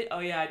 I did. Oh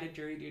yeah, I did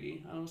jury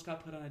duty. I almost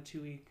got put on a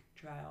 2-week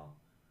trial.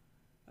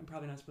 I'm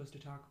probably not supposed to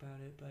talk about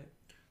it, but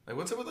Like,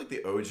 what's up with like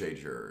the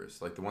OJ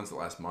jurors? Like the ones that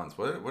last months.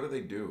 What do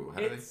they do?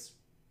 How it's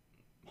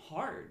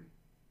hard.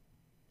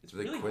 It's do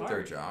they really quit hard.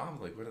 their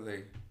job? Like, what do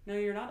they? No,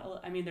 you're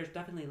not. I mean, there's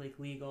definitely like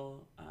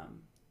legal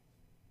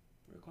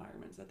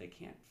requirements that they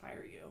can't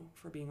fire you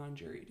for being on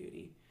jury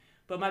duty.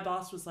 But my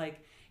boss was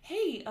like,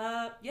 "Hey,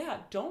 yeah,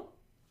 don't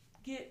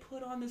get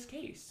put on this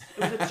case."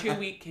 It was a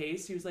 2-week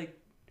case. He was like,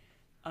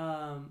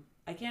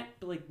 "I can't."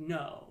 But like,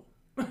 no,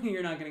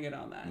 you're not gonna get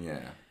on that.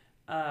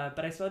 Yeah.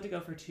 But I still had to go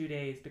for 2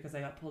 days because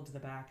I got pulled to the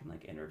back and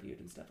like interviewed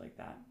and stuff like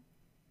that.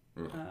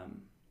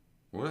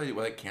 What would I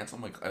like cancel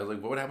my? I was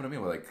like, what would happen to me?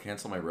 Would I like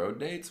cancel my road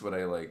dates? Would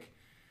I like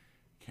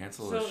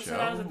cancel the show? So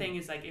that was the thing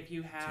is like if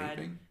you had,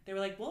 Taping? they were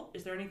like, well,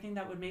 is there anything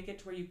that would make it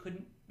to where you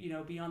couldn't,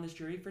 be on this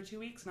jury for 2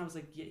 weeks? And I was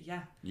like,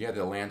 yeah. Yeah,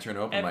 the Lantern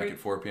open mic at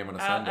 4 p.m. on a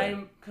Sunday.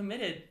 I'm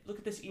committed. Look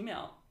at this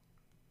email.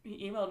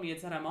 He emailed me and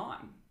said I'm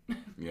on.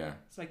 Yeah.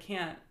 So I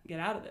can't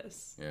get out of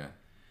this. Yeah.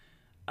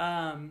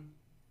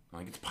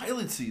 Like it's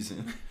pilot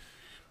season.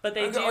 But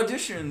they I got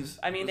auditions.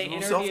 I mean, they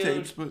There's interviewed.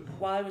 self-tapes, but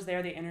While I was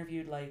there, they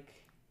interviewed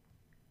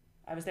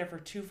I was there for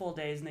 2 full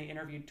days, and they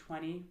interviewed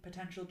 20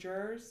 potential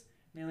jurors.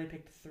 And they only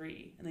picked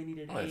 3, and they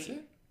needed 8. That's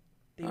it?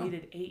 They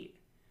needed 8,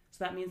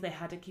 so that means they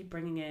had to keep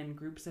bringing in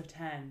groups of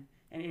 10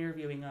 and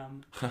interviewing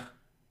them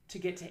to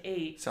get to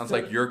 8. Sounds so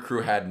like your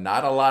crew had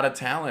not a lot of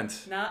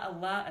talent. not a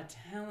lot of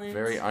talent.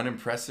 Very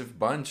unimpressive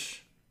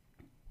bunch.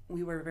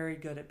 We were very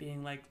good at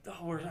being like,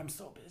 I'm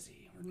so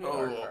busy.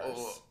 We're New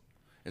Yorkers.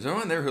 Is there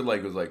anyone there who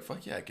was like,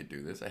 fuck yeah, I could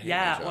do this? I hate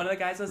my job. One of the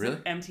guys was Really?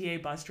 an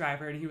MTA bus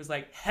driver, and he was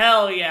like,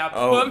 hell yeah,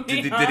 put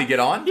me did on. he get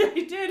on? Yeah,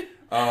 he did.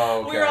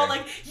 Oh, okay. We were all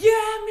like, yeah,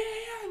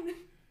 man.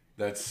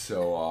 That's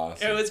so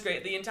awesome. It was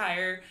great.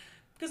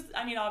 Because,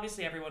 I mean,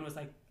 obviously everyone was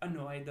like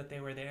annoyed that they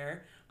were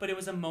there, but it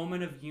was a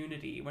moment of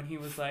unity when he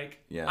was like,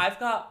 I've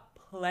got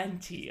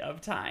plenty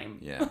of time.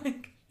 Yeah.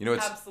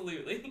 It's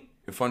absolutely.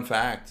 Fun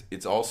fact,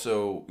 it's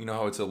also, you know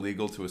how it's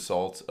illegal to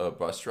assault a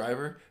bus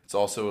driver? It's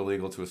also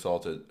illegal to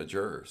assault a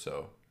juror,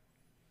 so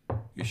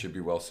you should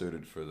be well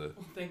suited for the...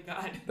 Oh, thank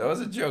God. That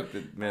was a joke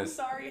that missed.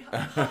 I'm sorry.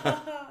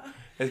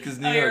 It's because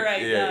New York... You're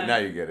right. Yeah, now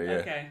you get it, yeah.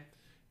 Okay.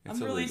 It's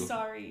I'm really illegal.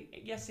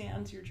 sorry. Yes,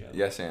 and your joke.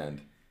 Yes,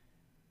 and.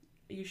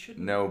 You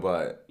shouldn't... No,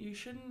 but. You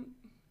shouldn't...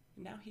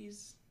 Now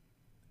he's...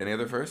 Any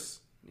other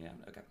firsts? Yeah,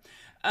 okay.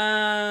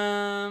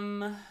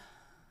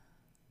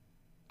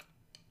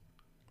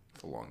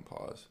 It's a long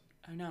pause.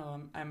 I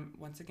know. I'm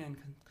once again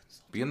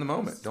consulting. Be in the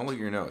moment. Don't look at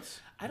your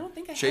notes. I don't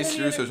think I Chase had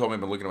any Russo told me I've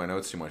been looking at my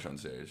notes too much on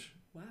stage.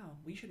 Wow,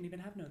 we shouldn't even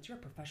have notes. You're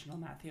a professional,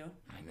 Matthew.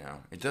 I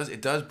know.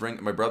 It does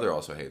bring... My brother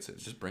also hates it. It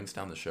just brings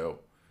down the show.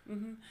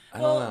 Mm-hmm. I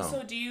don't know.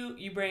 So do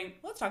you bring...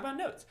 Let's talk about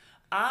notes.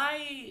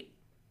 I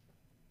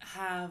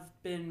have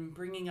been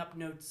bringing up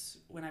notes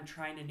when I'm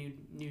trying to do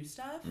new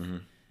stuff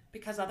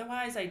because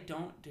otherwise I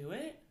don't do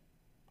it.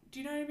 Do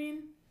you know what I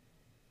mean?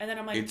 And then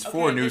I'm like, it's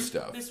for new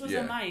stuff. This was yeah.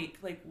 a mic.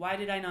 Like, why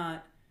did I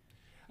not...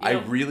 I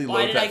really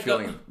love that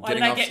feeling. Why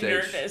did I get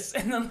nervous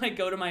and then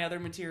go to my other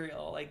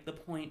material? Like the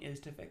point is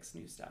to fix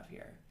new stuff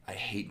here. I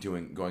hate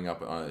going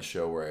up on a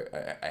show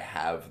where I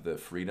have the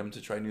freedom to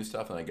try new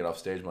stuff and I get off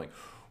stage. I'm like,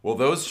 well,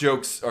 those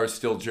jokes are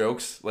still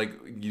jokes. Like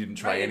you didn't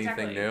try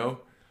anything new.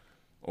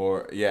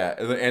 Or yeah,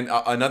 and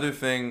another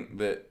thing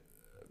that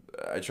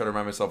I try to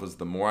remind myself is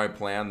the more I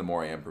plan, the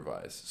more I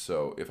improvise.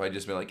 So if I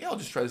just be like, yeah, I'll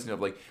just try this new.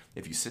 Like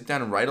if you sit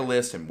down and write a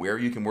list and where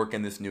you can work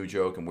in this new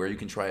joke and where you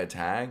can try a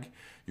tag,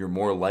 you're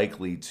more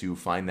likely to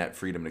find that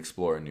freedom and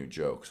explore a new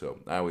joke. So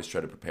I always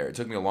try to prepare. It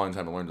took me a long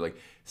time to learn to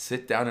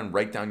sit down and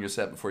write down your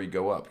set before you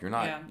go up. You're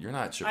not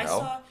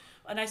Chappelle.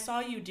 I saw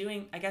you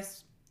doing, I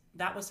guess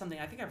that was something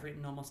I think I've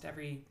written almost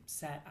every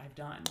set I've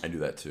done. I do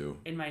that too.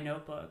 In my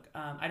notebook.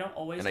 I don't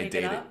always and take I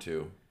date it up. it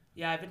too.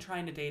 Yeah, I've been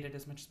trying to date it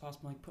as much as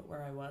possible, like put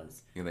where I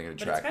was. You think I can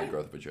track the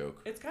growth of a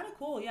joke? It's kind of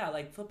cool, yeah,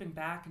 like flipping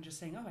back and just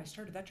saying, oh, I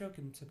started that joke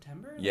in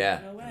September? Yeah,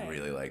 no way. I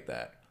really like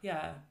that.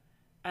 Yeah.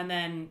 And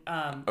then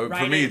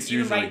for me, it's you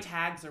usually write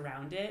tags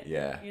around it.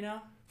 Yeah. You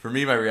know? For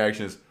me, my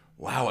reaction is,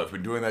 wow, I've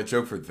been doing that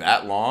joke for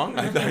that long?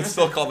 I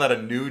still call that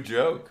a new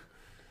joke.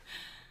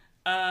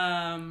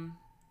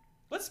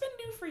 What's been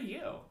new for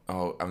you?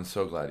 Oh, I'm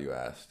so glad you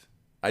asked.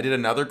 I did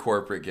another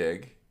corporate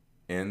gig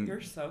in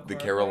the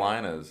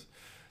Carolinas.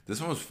 This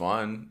one was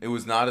fun. It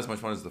was not as much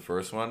fun as the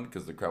first one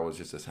because the crowd was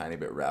just a tiny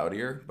bit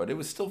rowdier, but it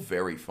was still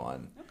very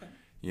fun. Okay.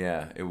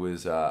 Yeah, it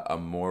was a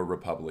more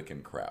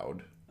Republican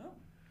crowd,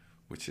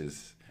 which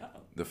is...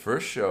 The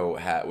first show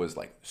was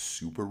like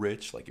super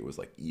rich, like it was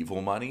like evil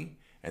money,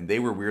 and they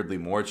were weirdly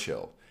more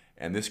chill.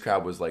 And this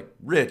crowd was like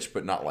rich,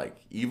 but not like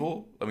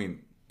evil. I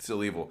mean,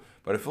 still evil.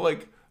 But I feel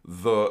like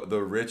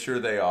the richer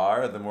they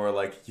are, the more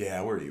like,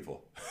 yeah, we're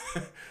evil.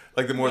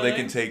 Like the more they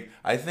can take.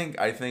 I think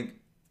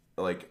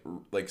like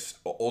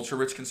ultra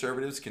rich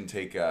conservatives can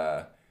take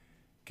a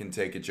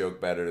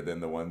joke better than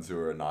the ones who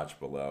are a notch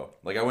below.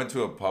 Like I went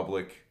to a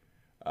public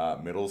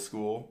middle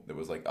school that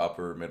was like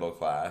upper middle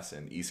class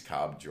in East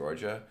Cobb,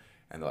 Georgia.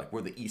 And they're like,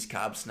 we're the East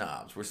Cobb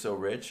snobs. We're so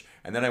rich.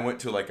 And then I went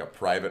to like a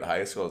private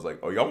high school. I was like,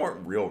 oh, y'all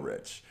weren't real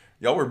rich.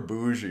 Y'all were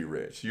bougie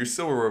rich. You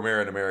still were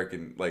wearing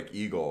American like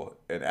Eagle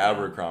and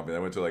Abercrombie. I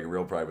went to like a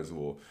real private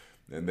school.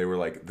 And they were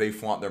like, they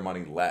flaunt their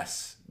money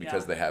less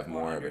because they have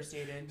more of it.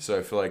 So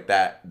I feel like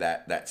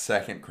that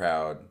second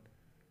crowd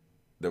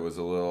that was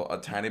a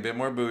tiny bit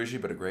more bougie,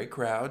 but a great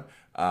crowd,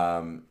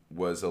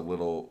 was a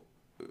little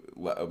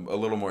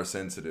more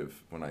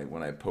sensitive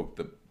when I poked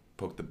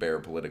the bear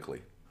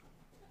politically.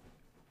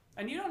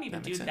 And you don't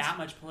even do that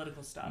much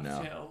political stuff,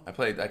 no. too.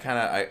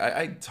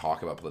 I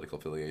talk about political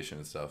affiliation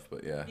and stuff,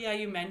 but yeah. Yeah,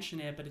 you mention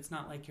it, but it's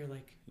not like you're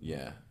like...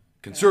 Yeah.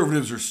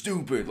 Conservatives are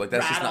stupid. Like,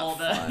 that's just not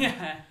fun.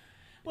 Yeah.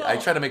 Well, I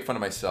try to make fun of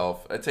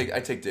myself. I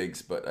take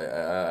digs, but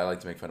I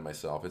like to make fun of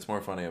myself. It's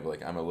more funny of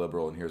like, I'm a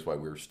liberal and here's why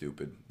we're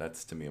stupid.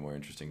 That's, to me, a more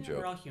interesting joke.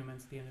 We're all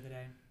humans at the end of the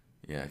day.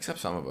 Yeah, except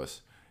some of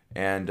us.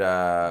 And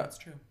that's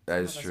true.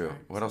 That is true.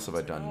 What else have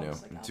I done new?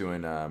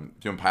 I'm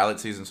doing pilot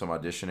season, so I'm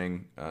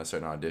auditioning.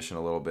 Starting to audition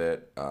a little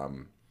bit.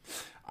 I'm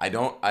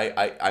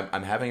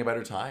having a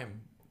better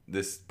time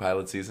this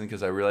pilot season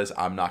because I realize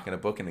I'm not going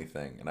to book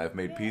anything, and I've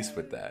made peace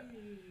with that.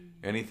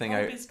 Anything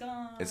it's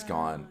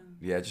gone.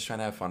 Yeah, just trying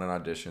to have fun in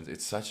auditions.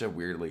 It's such a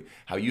weirdly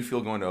how you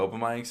feel going to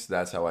open mics.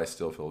 That's how I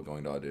still feel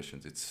going to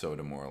auditions. It's so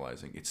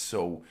demoralizing. It's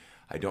so.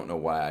 I don't know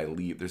why I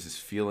leave. There's this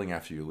feeling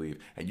after you leave.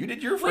 And you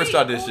did your first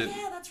audition. Oh,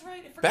 yeah, that's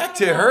right. I forgot Back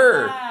to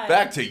her. That.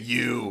 Back to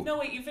you. No,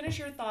 wait. You finish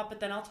your thought,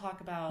 but then I'll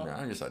talk about... No,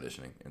 I'm just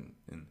auditioning. And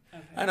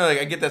okay. I know, like,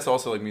 I get that's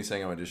also, like, me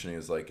saying I'm auditioning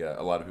is, like,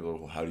 a lot of people,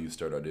 well, how do you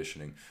start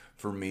auditioning?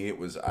 For me, it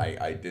was,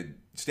 I did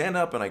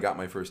stand-up, and I got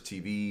my first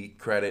TV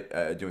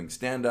credit doing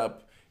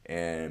stand-up.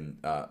 And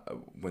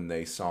when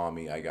they saw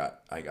me, I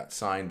got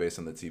signed based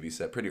on the TV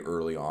set pretty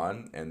early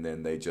on. And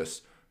then they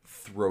just...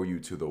 throw you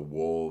to the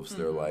wolves.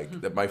 They're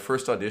like my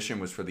first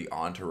audition was for the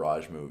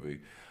Entourage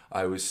movie.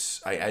 I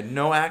had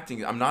no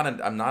acting. I'm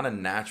not a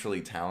naturally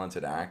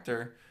talented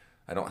actor.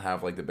 I don't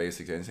have like the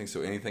basic instincts.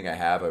 So anything I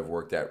have, I've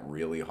worked at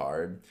really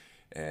hard.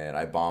 And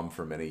I bombed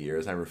for many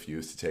years. I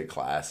refused to take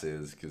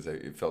classes because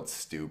it felt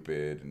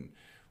stupid and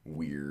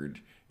weird.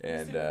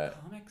 And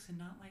comics and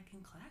not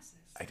liking classes.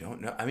 I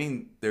don't know. I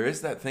mean, there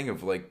is that thing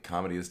of like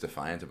comedy is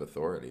defiant of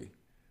authority.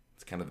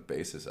 It's kind of the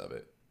basis of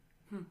it.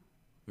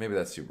 Maybe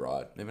that's too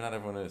broad. Maybe not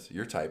everyone is.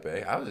 You're type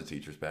A. I was a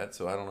teacher's pet,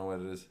 so I don't know what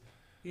it is.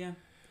 Yeah.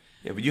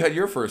 Yeah, but you had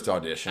your first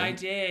audition. I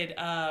did.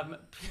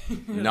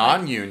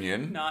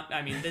 Non-union.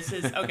 I mean, this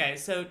is... Okay,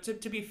 so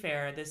to be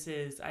fair,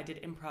 I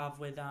did improv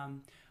with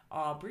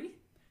Aubrey,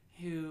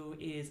 who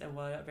is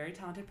a very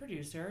talented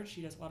producer.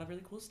 She does a lot of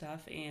really cool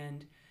stuff,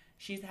 and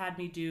she's had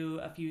me do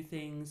a few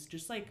things,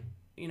 just like,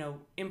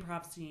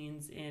 improv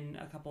scenes in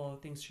a couple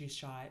of things she's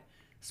shot.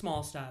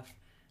 Small stuff.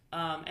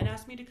 And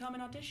asked me to come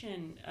and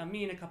audition,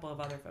 me and a couple of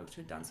other folks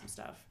who had done some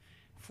stuff,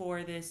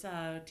 for this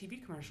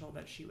TV commercial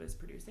that she was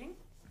producing.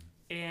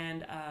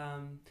 And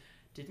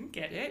didn't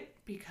get it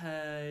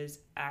because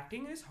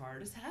acting is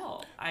hard as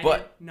hell. I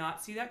did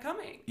not see that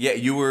coming. Yeah,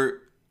 you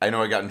were... I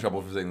know I got in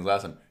trouble for saying this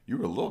last time. You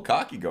were a little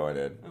cocky going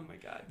in. Oh my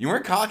God. You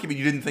weren't cocky, but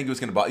you didn't think it was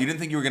going to bother you. Didn't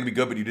think you were going to be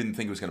good, but you didn't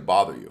think it was going to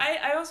bother you.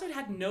 I also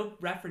had no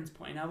reference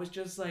point. I was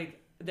just like...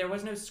 There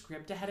was no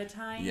script ahead of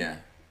time. Yeah.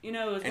 It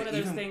was one of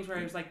those things where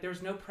it was like there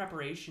was no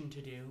preparation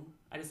to do.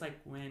 I just like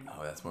went.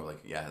 Oh, that's more like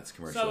it's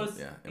commercial. So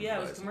it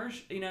was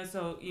commercial.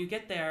 So you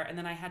get there and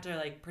then I had to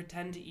like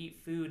pretend to eat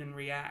food and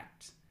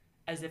react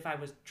as if I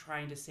was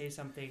trying to say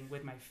something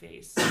with my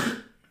face.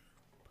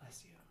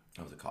 Bless you.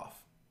 That was a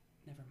cough.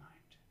 Never mind.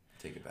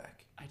 Take it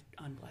back. I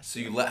unblessed.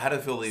 So how did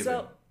it feel leaving?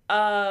 So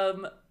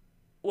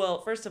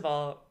well, first of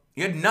all,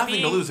 you had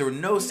nothing to lose. There were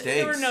no stakes.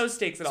 There were no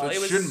stakes at all. It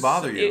shouldn't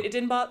bother you. It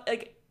didn't bother.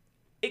 Like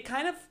it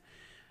kind of.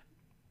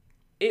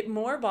 It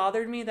more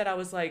bothered me that I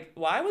was like,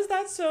 why was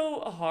that so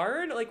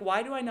hard? Like,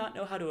 why do I not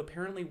know how to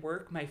apparently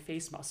work my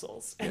face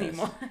muscles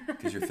anymore?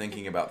 Because you're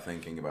thinking about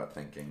thinking about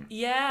thinking.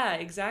 Yeah,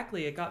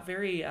 exactly. It got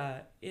very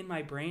in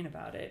my brain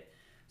about it.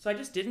 So I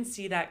just didn't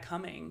see that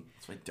coming.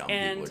 That's why dumb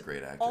people are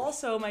great actors.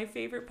 Also, my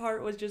favorite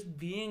part was just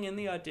being in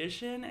the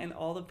audition and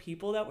all the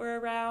people that were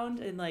around.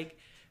 And, like,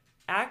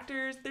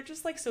 actors, they're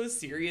just, like, so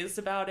serious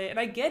about it. And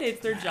I get it.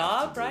 It's their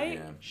job, right?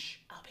 Yeah. Shh,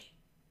 I'll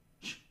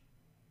be. Shh.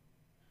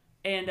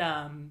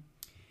 And,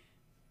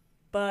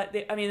 but,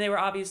 they were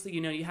obviously,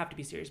 you have to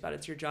be serious about it.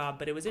 It's your job.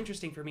 But it was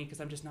interesting for me because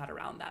I'm just not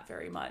around that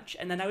very much.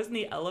 And then I was in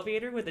the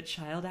elevator with a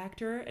child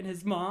actor and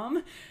his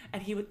mom.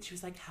 And she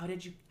was like, how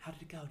did it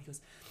go? And he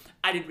goes,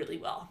 I did really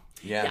well.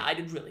 Yeah, I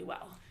did really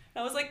well.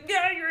 And I was like,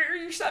 yeah,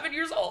 you're 7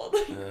 years old.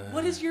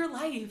 What is your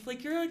life?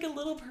 Like, you're like a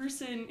little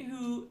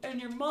person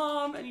and your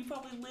mom, and you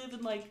probably live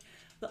in like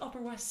the Upper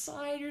West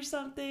Side or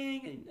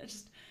something. And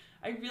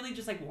I really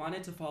just like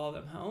wanted to follow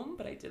them home,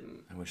 but I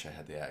didn't. I wish I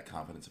had the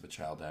confidence of a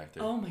child actor.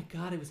 Oh my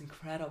god, it was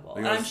incredible.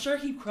 Because, and I'm sure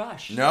he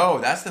crushed. No,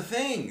 that's the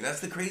thing. That's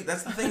the thing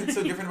that's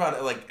so different about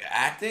it. Like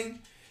acting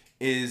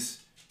is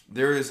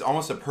there is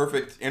almost a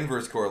perfect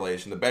inverse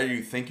correlation. The better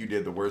you think you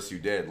did, the worse you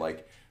did.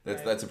 Like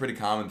that's a pretty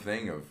common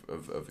thing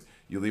of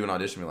you leave an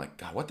audition and be like,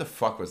 God, what the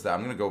fuck was that?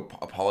 I'm gonna go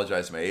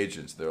apologize to my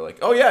agents. They're like,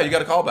 oh yeah, you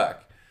got a call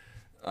back.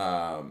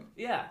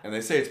 Yeah. And they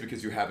say it's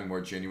because you're having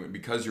more genuine,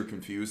 because you're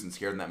confused and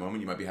scared in that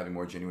moment, you might be having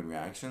more genuine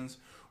reactions.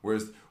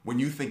 Whereas when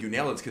you think you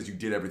nailed it, it's because you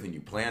did everything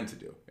you planned to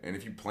do. And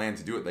if you plan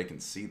to do it, they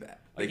can see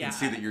that. They can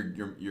see that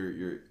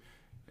your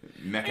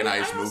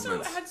mechanized movements. I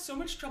also had so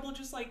much trouble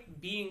just like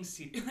being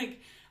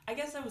like, I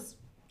guess I was.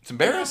 It's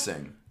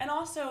embarrassing. And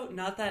also,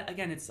 not that,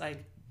 again, it's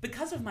like,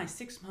 because of my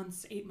 6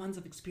 months, 8 months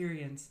of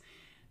experience,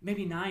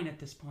 maybe 9 at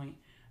this point,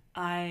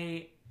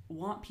 I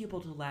want people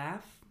to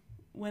laugh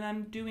when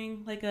I'm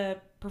doing like a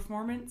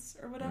performance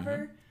or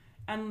whatever.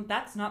 And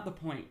that's not the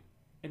point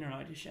in an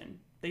audition.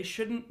 They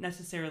shouldn't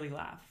necessarily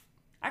laugh.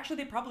 Actually,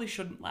 they probably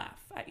shouldn't laugh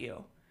at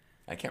you.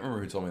 I can't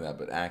remember who told me that,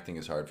 but acting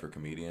is hard for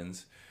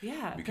comedians.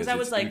 Yeah, because I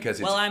was like,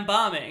 well, I'm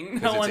bombing.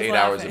 No one's 8 laughing.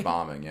 hours of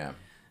bombing, yeah.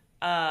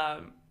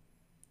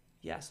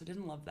 Yeah, so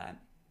didn't love that.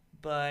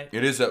 But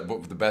it is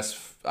the best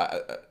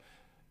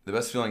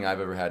feeling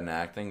I've ever had in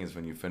acting is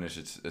when you finish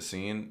a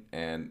scene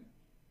and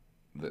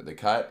the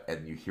cut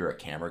and you hear a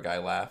camera guy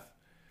laugh.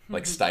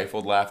 Like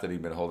stifled laugh that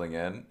he'd been holding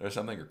in or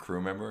something, or crew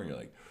member, and you're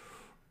like,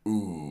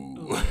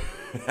 ooh.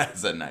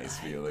 That's a nice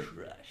feeling.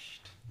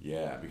 Crushed.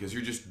 Yeah, because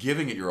you're just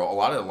giving it your all. A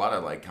lot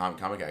of like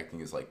comic acting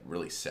is like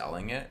really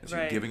selling it. So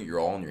you're giving it your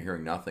all and you're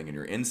hearing nothing, and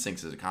your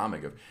instincts as a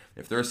comic of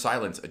if there's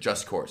silence,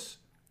 adjust course.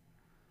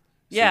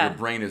 So your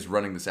brain is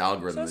running this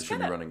algorithm that should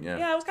be running. Yeah.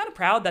 Yeah, I was kind of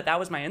proud that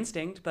was my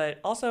instinct, but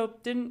also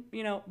didn't,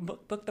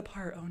 book the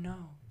part. Oh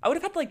no, I would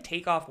have had to like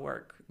take off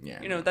work.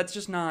 Yeah, that's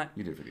just not.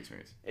 You did for the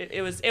experience.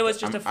 It was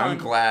just a fun. I'm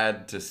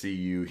glad to see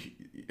you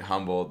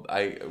humbled.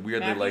 I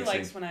weirdly Matthew like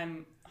likes when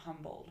I'm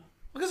humbled.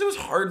 Because it was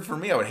hard for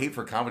me. I would hate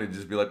for comedy to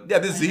just be like, yeah,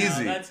 this is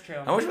easy. That's true.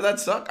 How much would that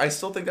suck? I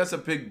still think that's a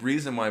big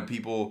reason why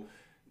people.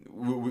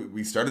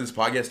 We started this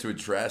podcast to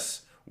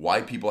address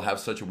why people have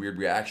such a weird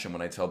reaction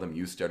when I tell them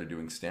you started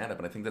doing stand-up,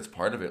 and I think that's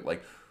part of it.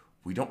 Like,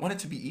 we don't want it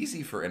to be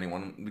easy for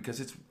anyone because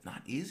it's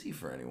not easy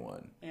for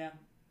anyone. Yeah.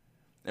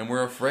 And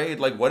we're afraid,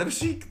 like, what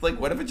if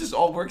it just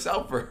all works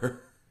out for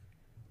her?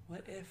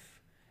 What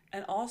if?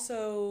 And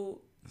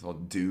also... This whole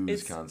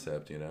dues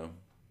concept,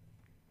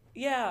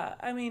 Yeah,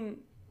 I mean,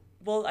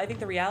 well, I think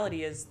the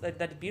reality is that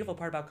the beautiful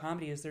part about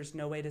comedy is there's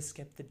no way to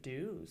skip the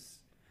dues.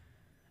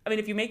 I mean,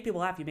 if you make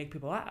people laugh, you make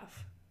people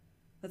laugh.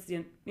 That's you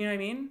know what I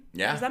mean?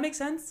 Yeah. Does that make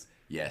sense?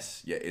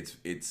 Yes. Yeah,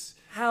 it's...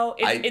 How...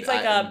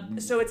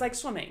 So it's like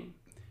swimming.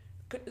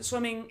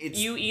 Swimming,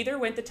 you either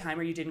went the time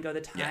or you didn't go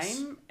the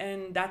time,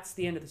 and that's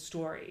the end of the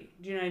story.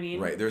 Do you know what I mean?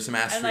 Right. There's some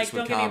asterisks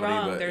with comedy, don't get me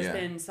wrong, but there's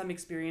been some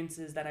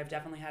experiences that I've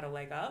definitely had a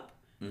leg up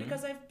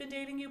because I've been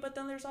dating you, but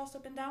then there's also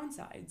been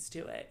downsides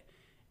to it.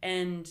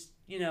 And,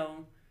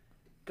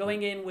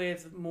 going in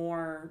with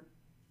more,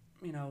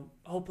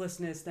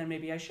 hopelessness than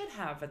maybe I should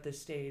have at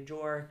this stage,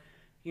 or,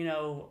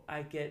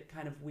 I get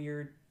kind of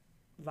weird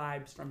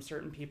vibes from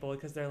certain people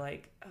because they're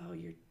like, oh,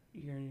 you're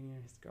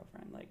his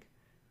girlfriend, like,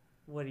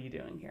 what are you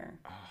doing here?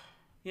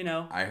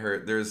 I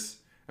heard there's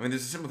a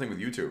simple thing with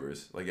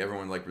YouTubers. Like,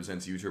 everyone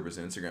presents YouTubers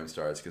and Instagram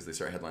stars because they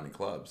start headlining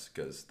clubs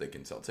because they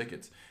can sell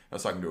tickets. I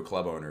was talking to a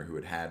club owner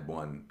who had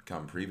one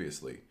come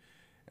previously,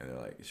 and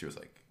she was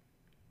like,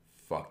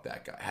 fuck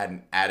that guy. Had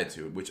an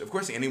attitude, which of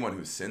course anyone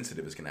who's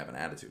sensitive is going to have an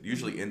attitude.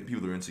 Usually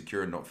people who are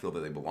insecure and don't feel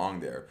that they belong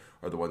there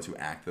are the ones who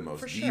act the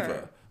most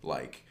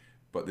diva-like.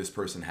 But this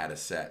person had a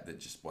set that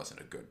just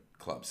wasn't a good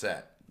club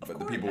set. But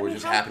the people were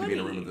just happy to be in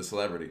a room with the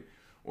celebrity.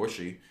 Or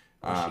she.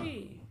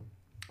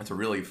 It's a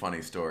really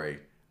funny story.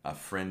 A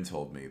friend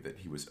told me that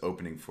he was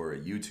opening for a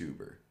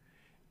YouTuber,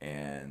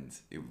 and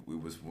it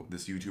was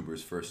this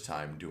YouTuber's first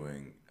time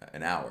doing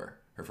an hour.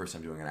 Her first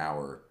time doing an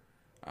hour,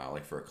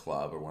 for a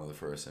club, or one of the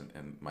first.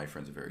 And my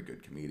friend's a very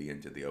good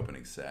comedian, did the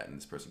opening set, and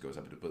this person goes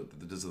up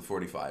and does the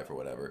 45 or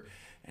whatever,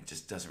 and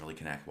just doesn't really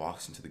connect.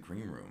 Walks into the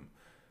green room,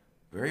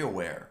 very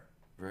aware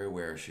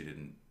she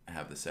didn't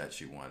have the set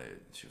she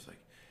wanted. She was like,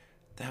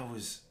 how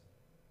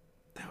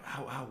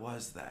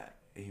was that?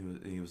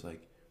 He was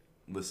like,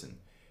 listen,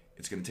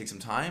 it's going to take some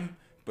time,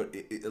 but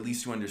at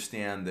least you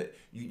understand that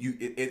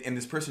and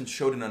this person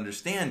showed an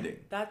understanding.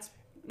 That's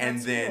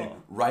and then cool.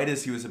 Right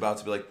as he was about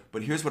to be like,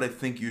 but here's what I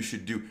think you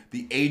should do,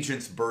 the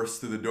agents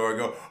burst through the door and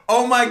go,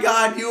 oh my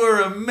God, you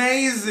are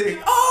amazing.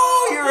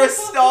 Oh, you're a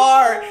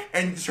star.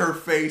 And her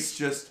face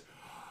just,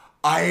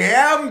 I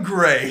am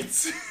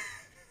great.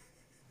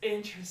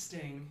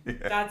 Interesting.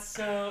 Yeah. That's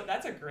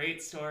a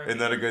great story. Isn't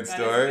that a good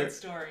story? That is a good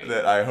story.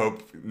 That I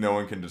hope no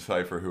one can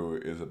decipher who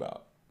it is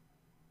about.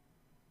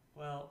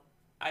 Well,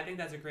 I think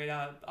that's a great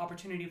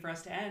opportunity for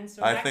us to end.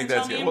 So I think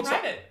that's good. We'll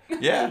private.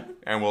 Yeah,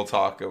 and we'll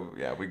talk.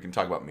 We can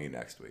talk about me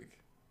next week.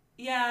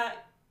 Yeah.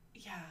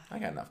 I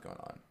got enough going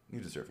on. You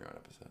deserve your own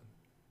episode.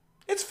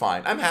 It's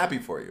fine. I'm happy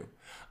for you.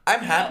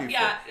 I'm happy for you.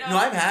 No,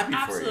 I'm happy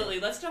for you. Absolutely.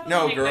 Let's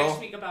definitely make girl. next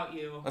week about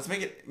you. Let's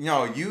make it.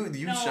 No, you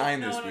shine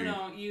this week.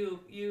 No.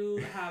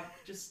 You have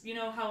just, you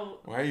know how...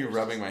 Why are you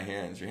rubbing my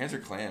hands? Your hands are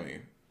clammy.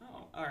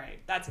 Oh, all right.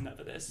 That's enough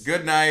of this.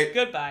 Good night.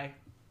 Goodbye.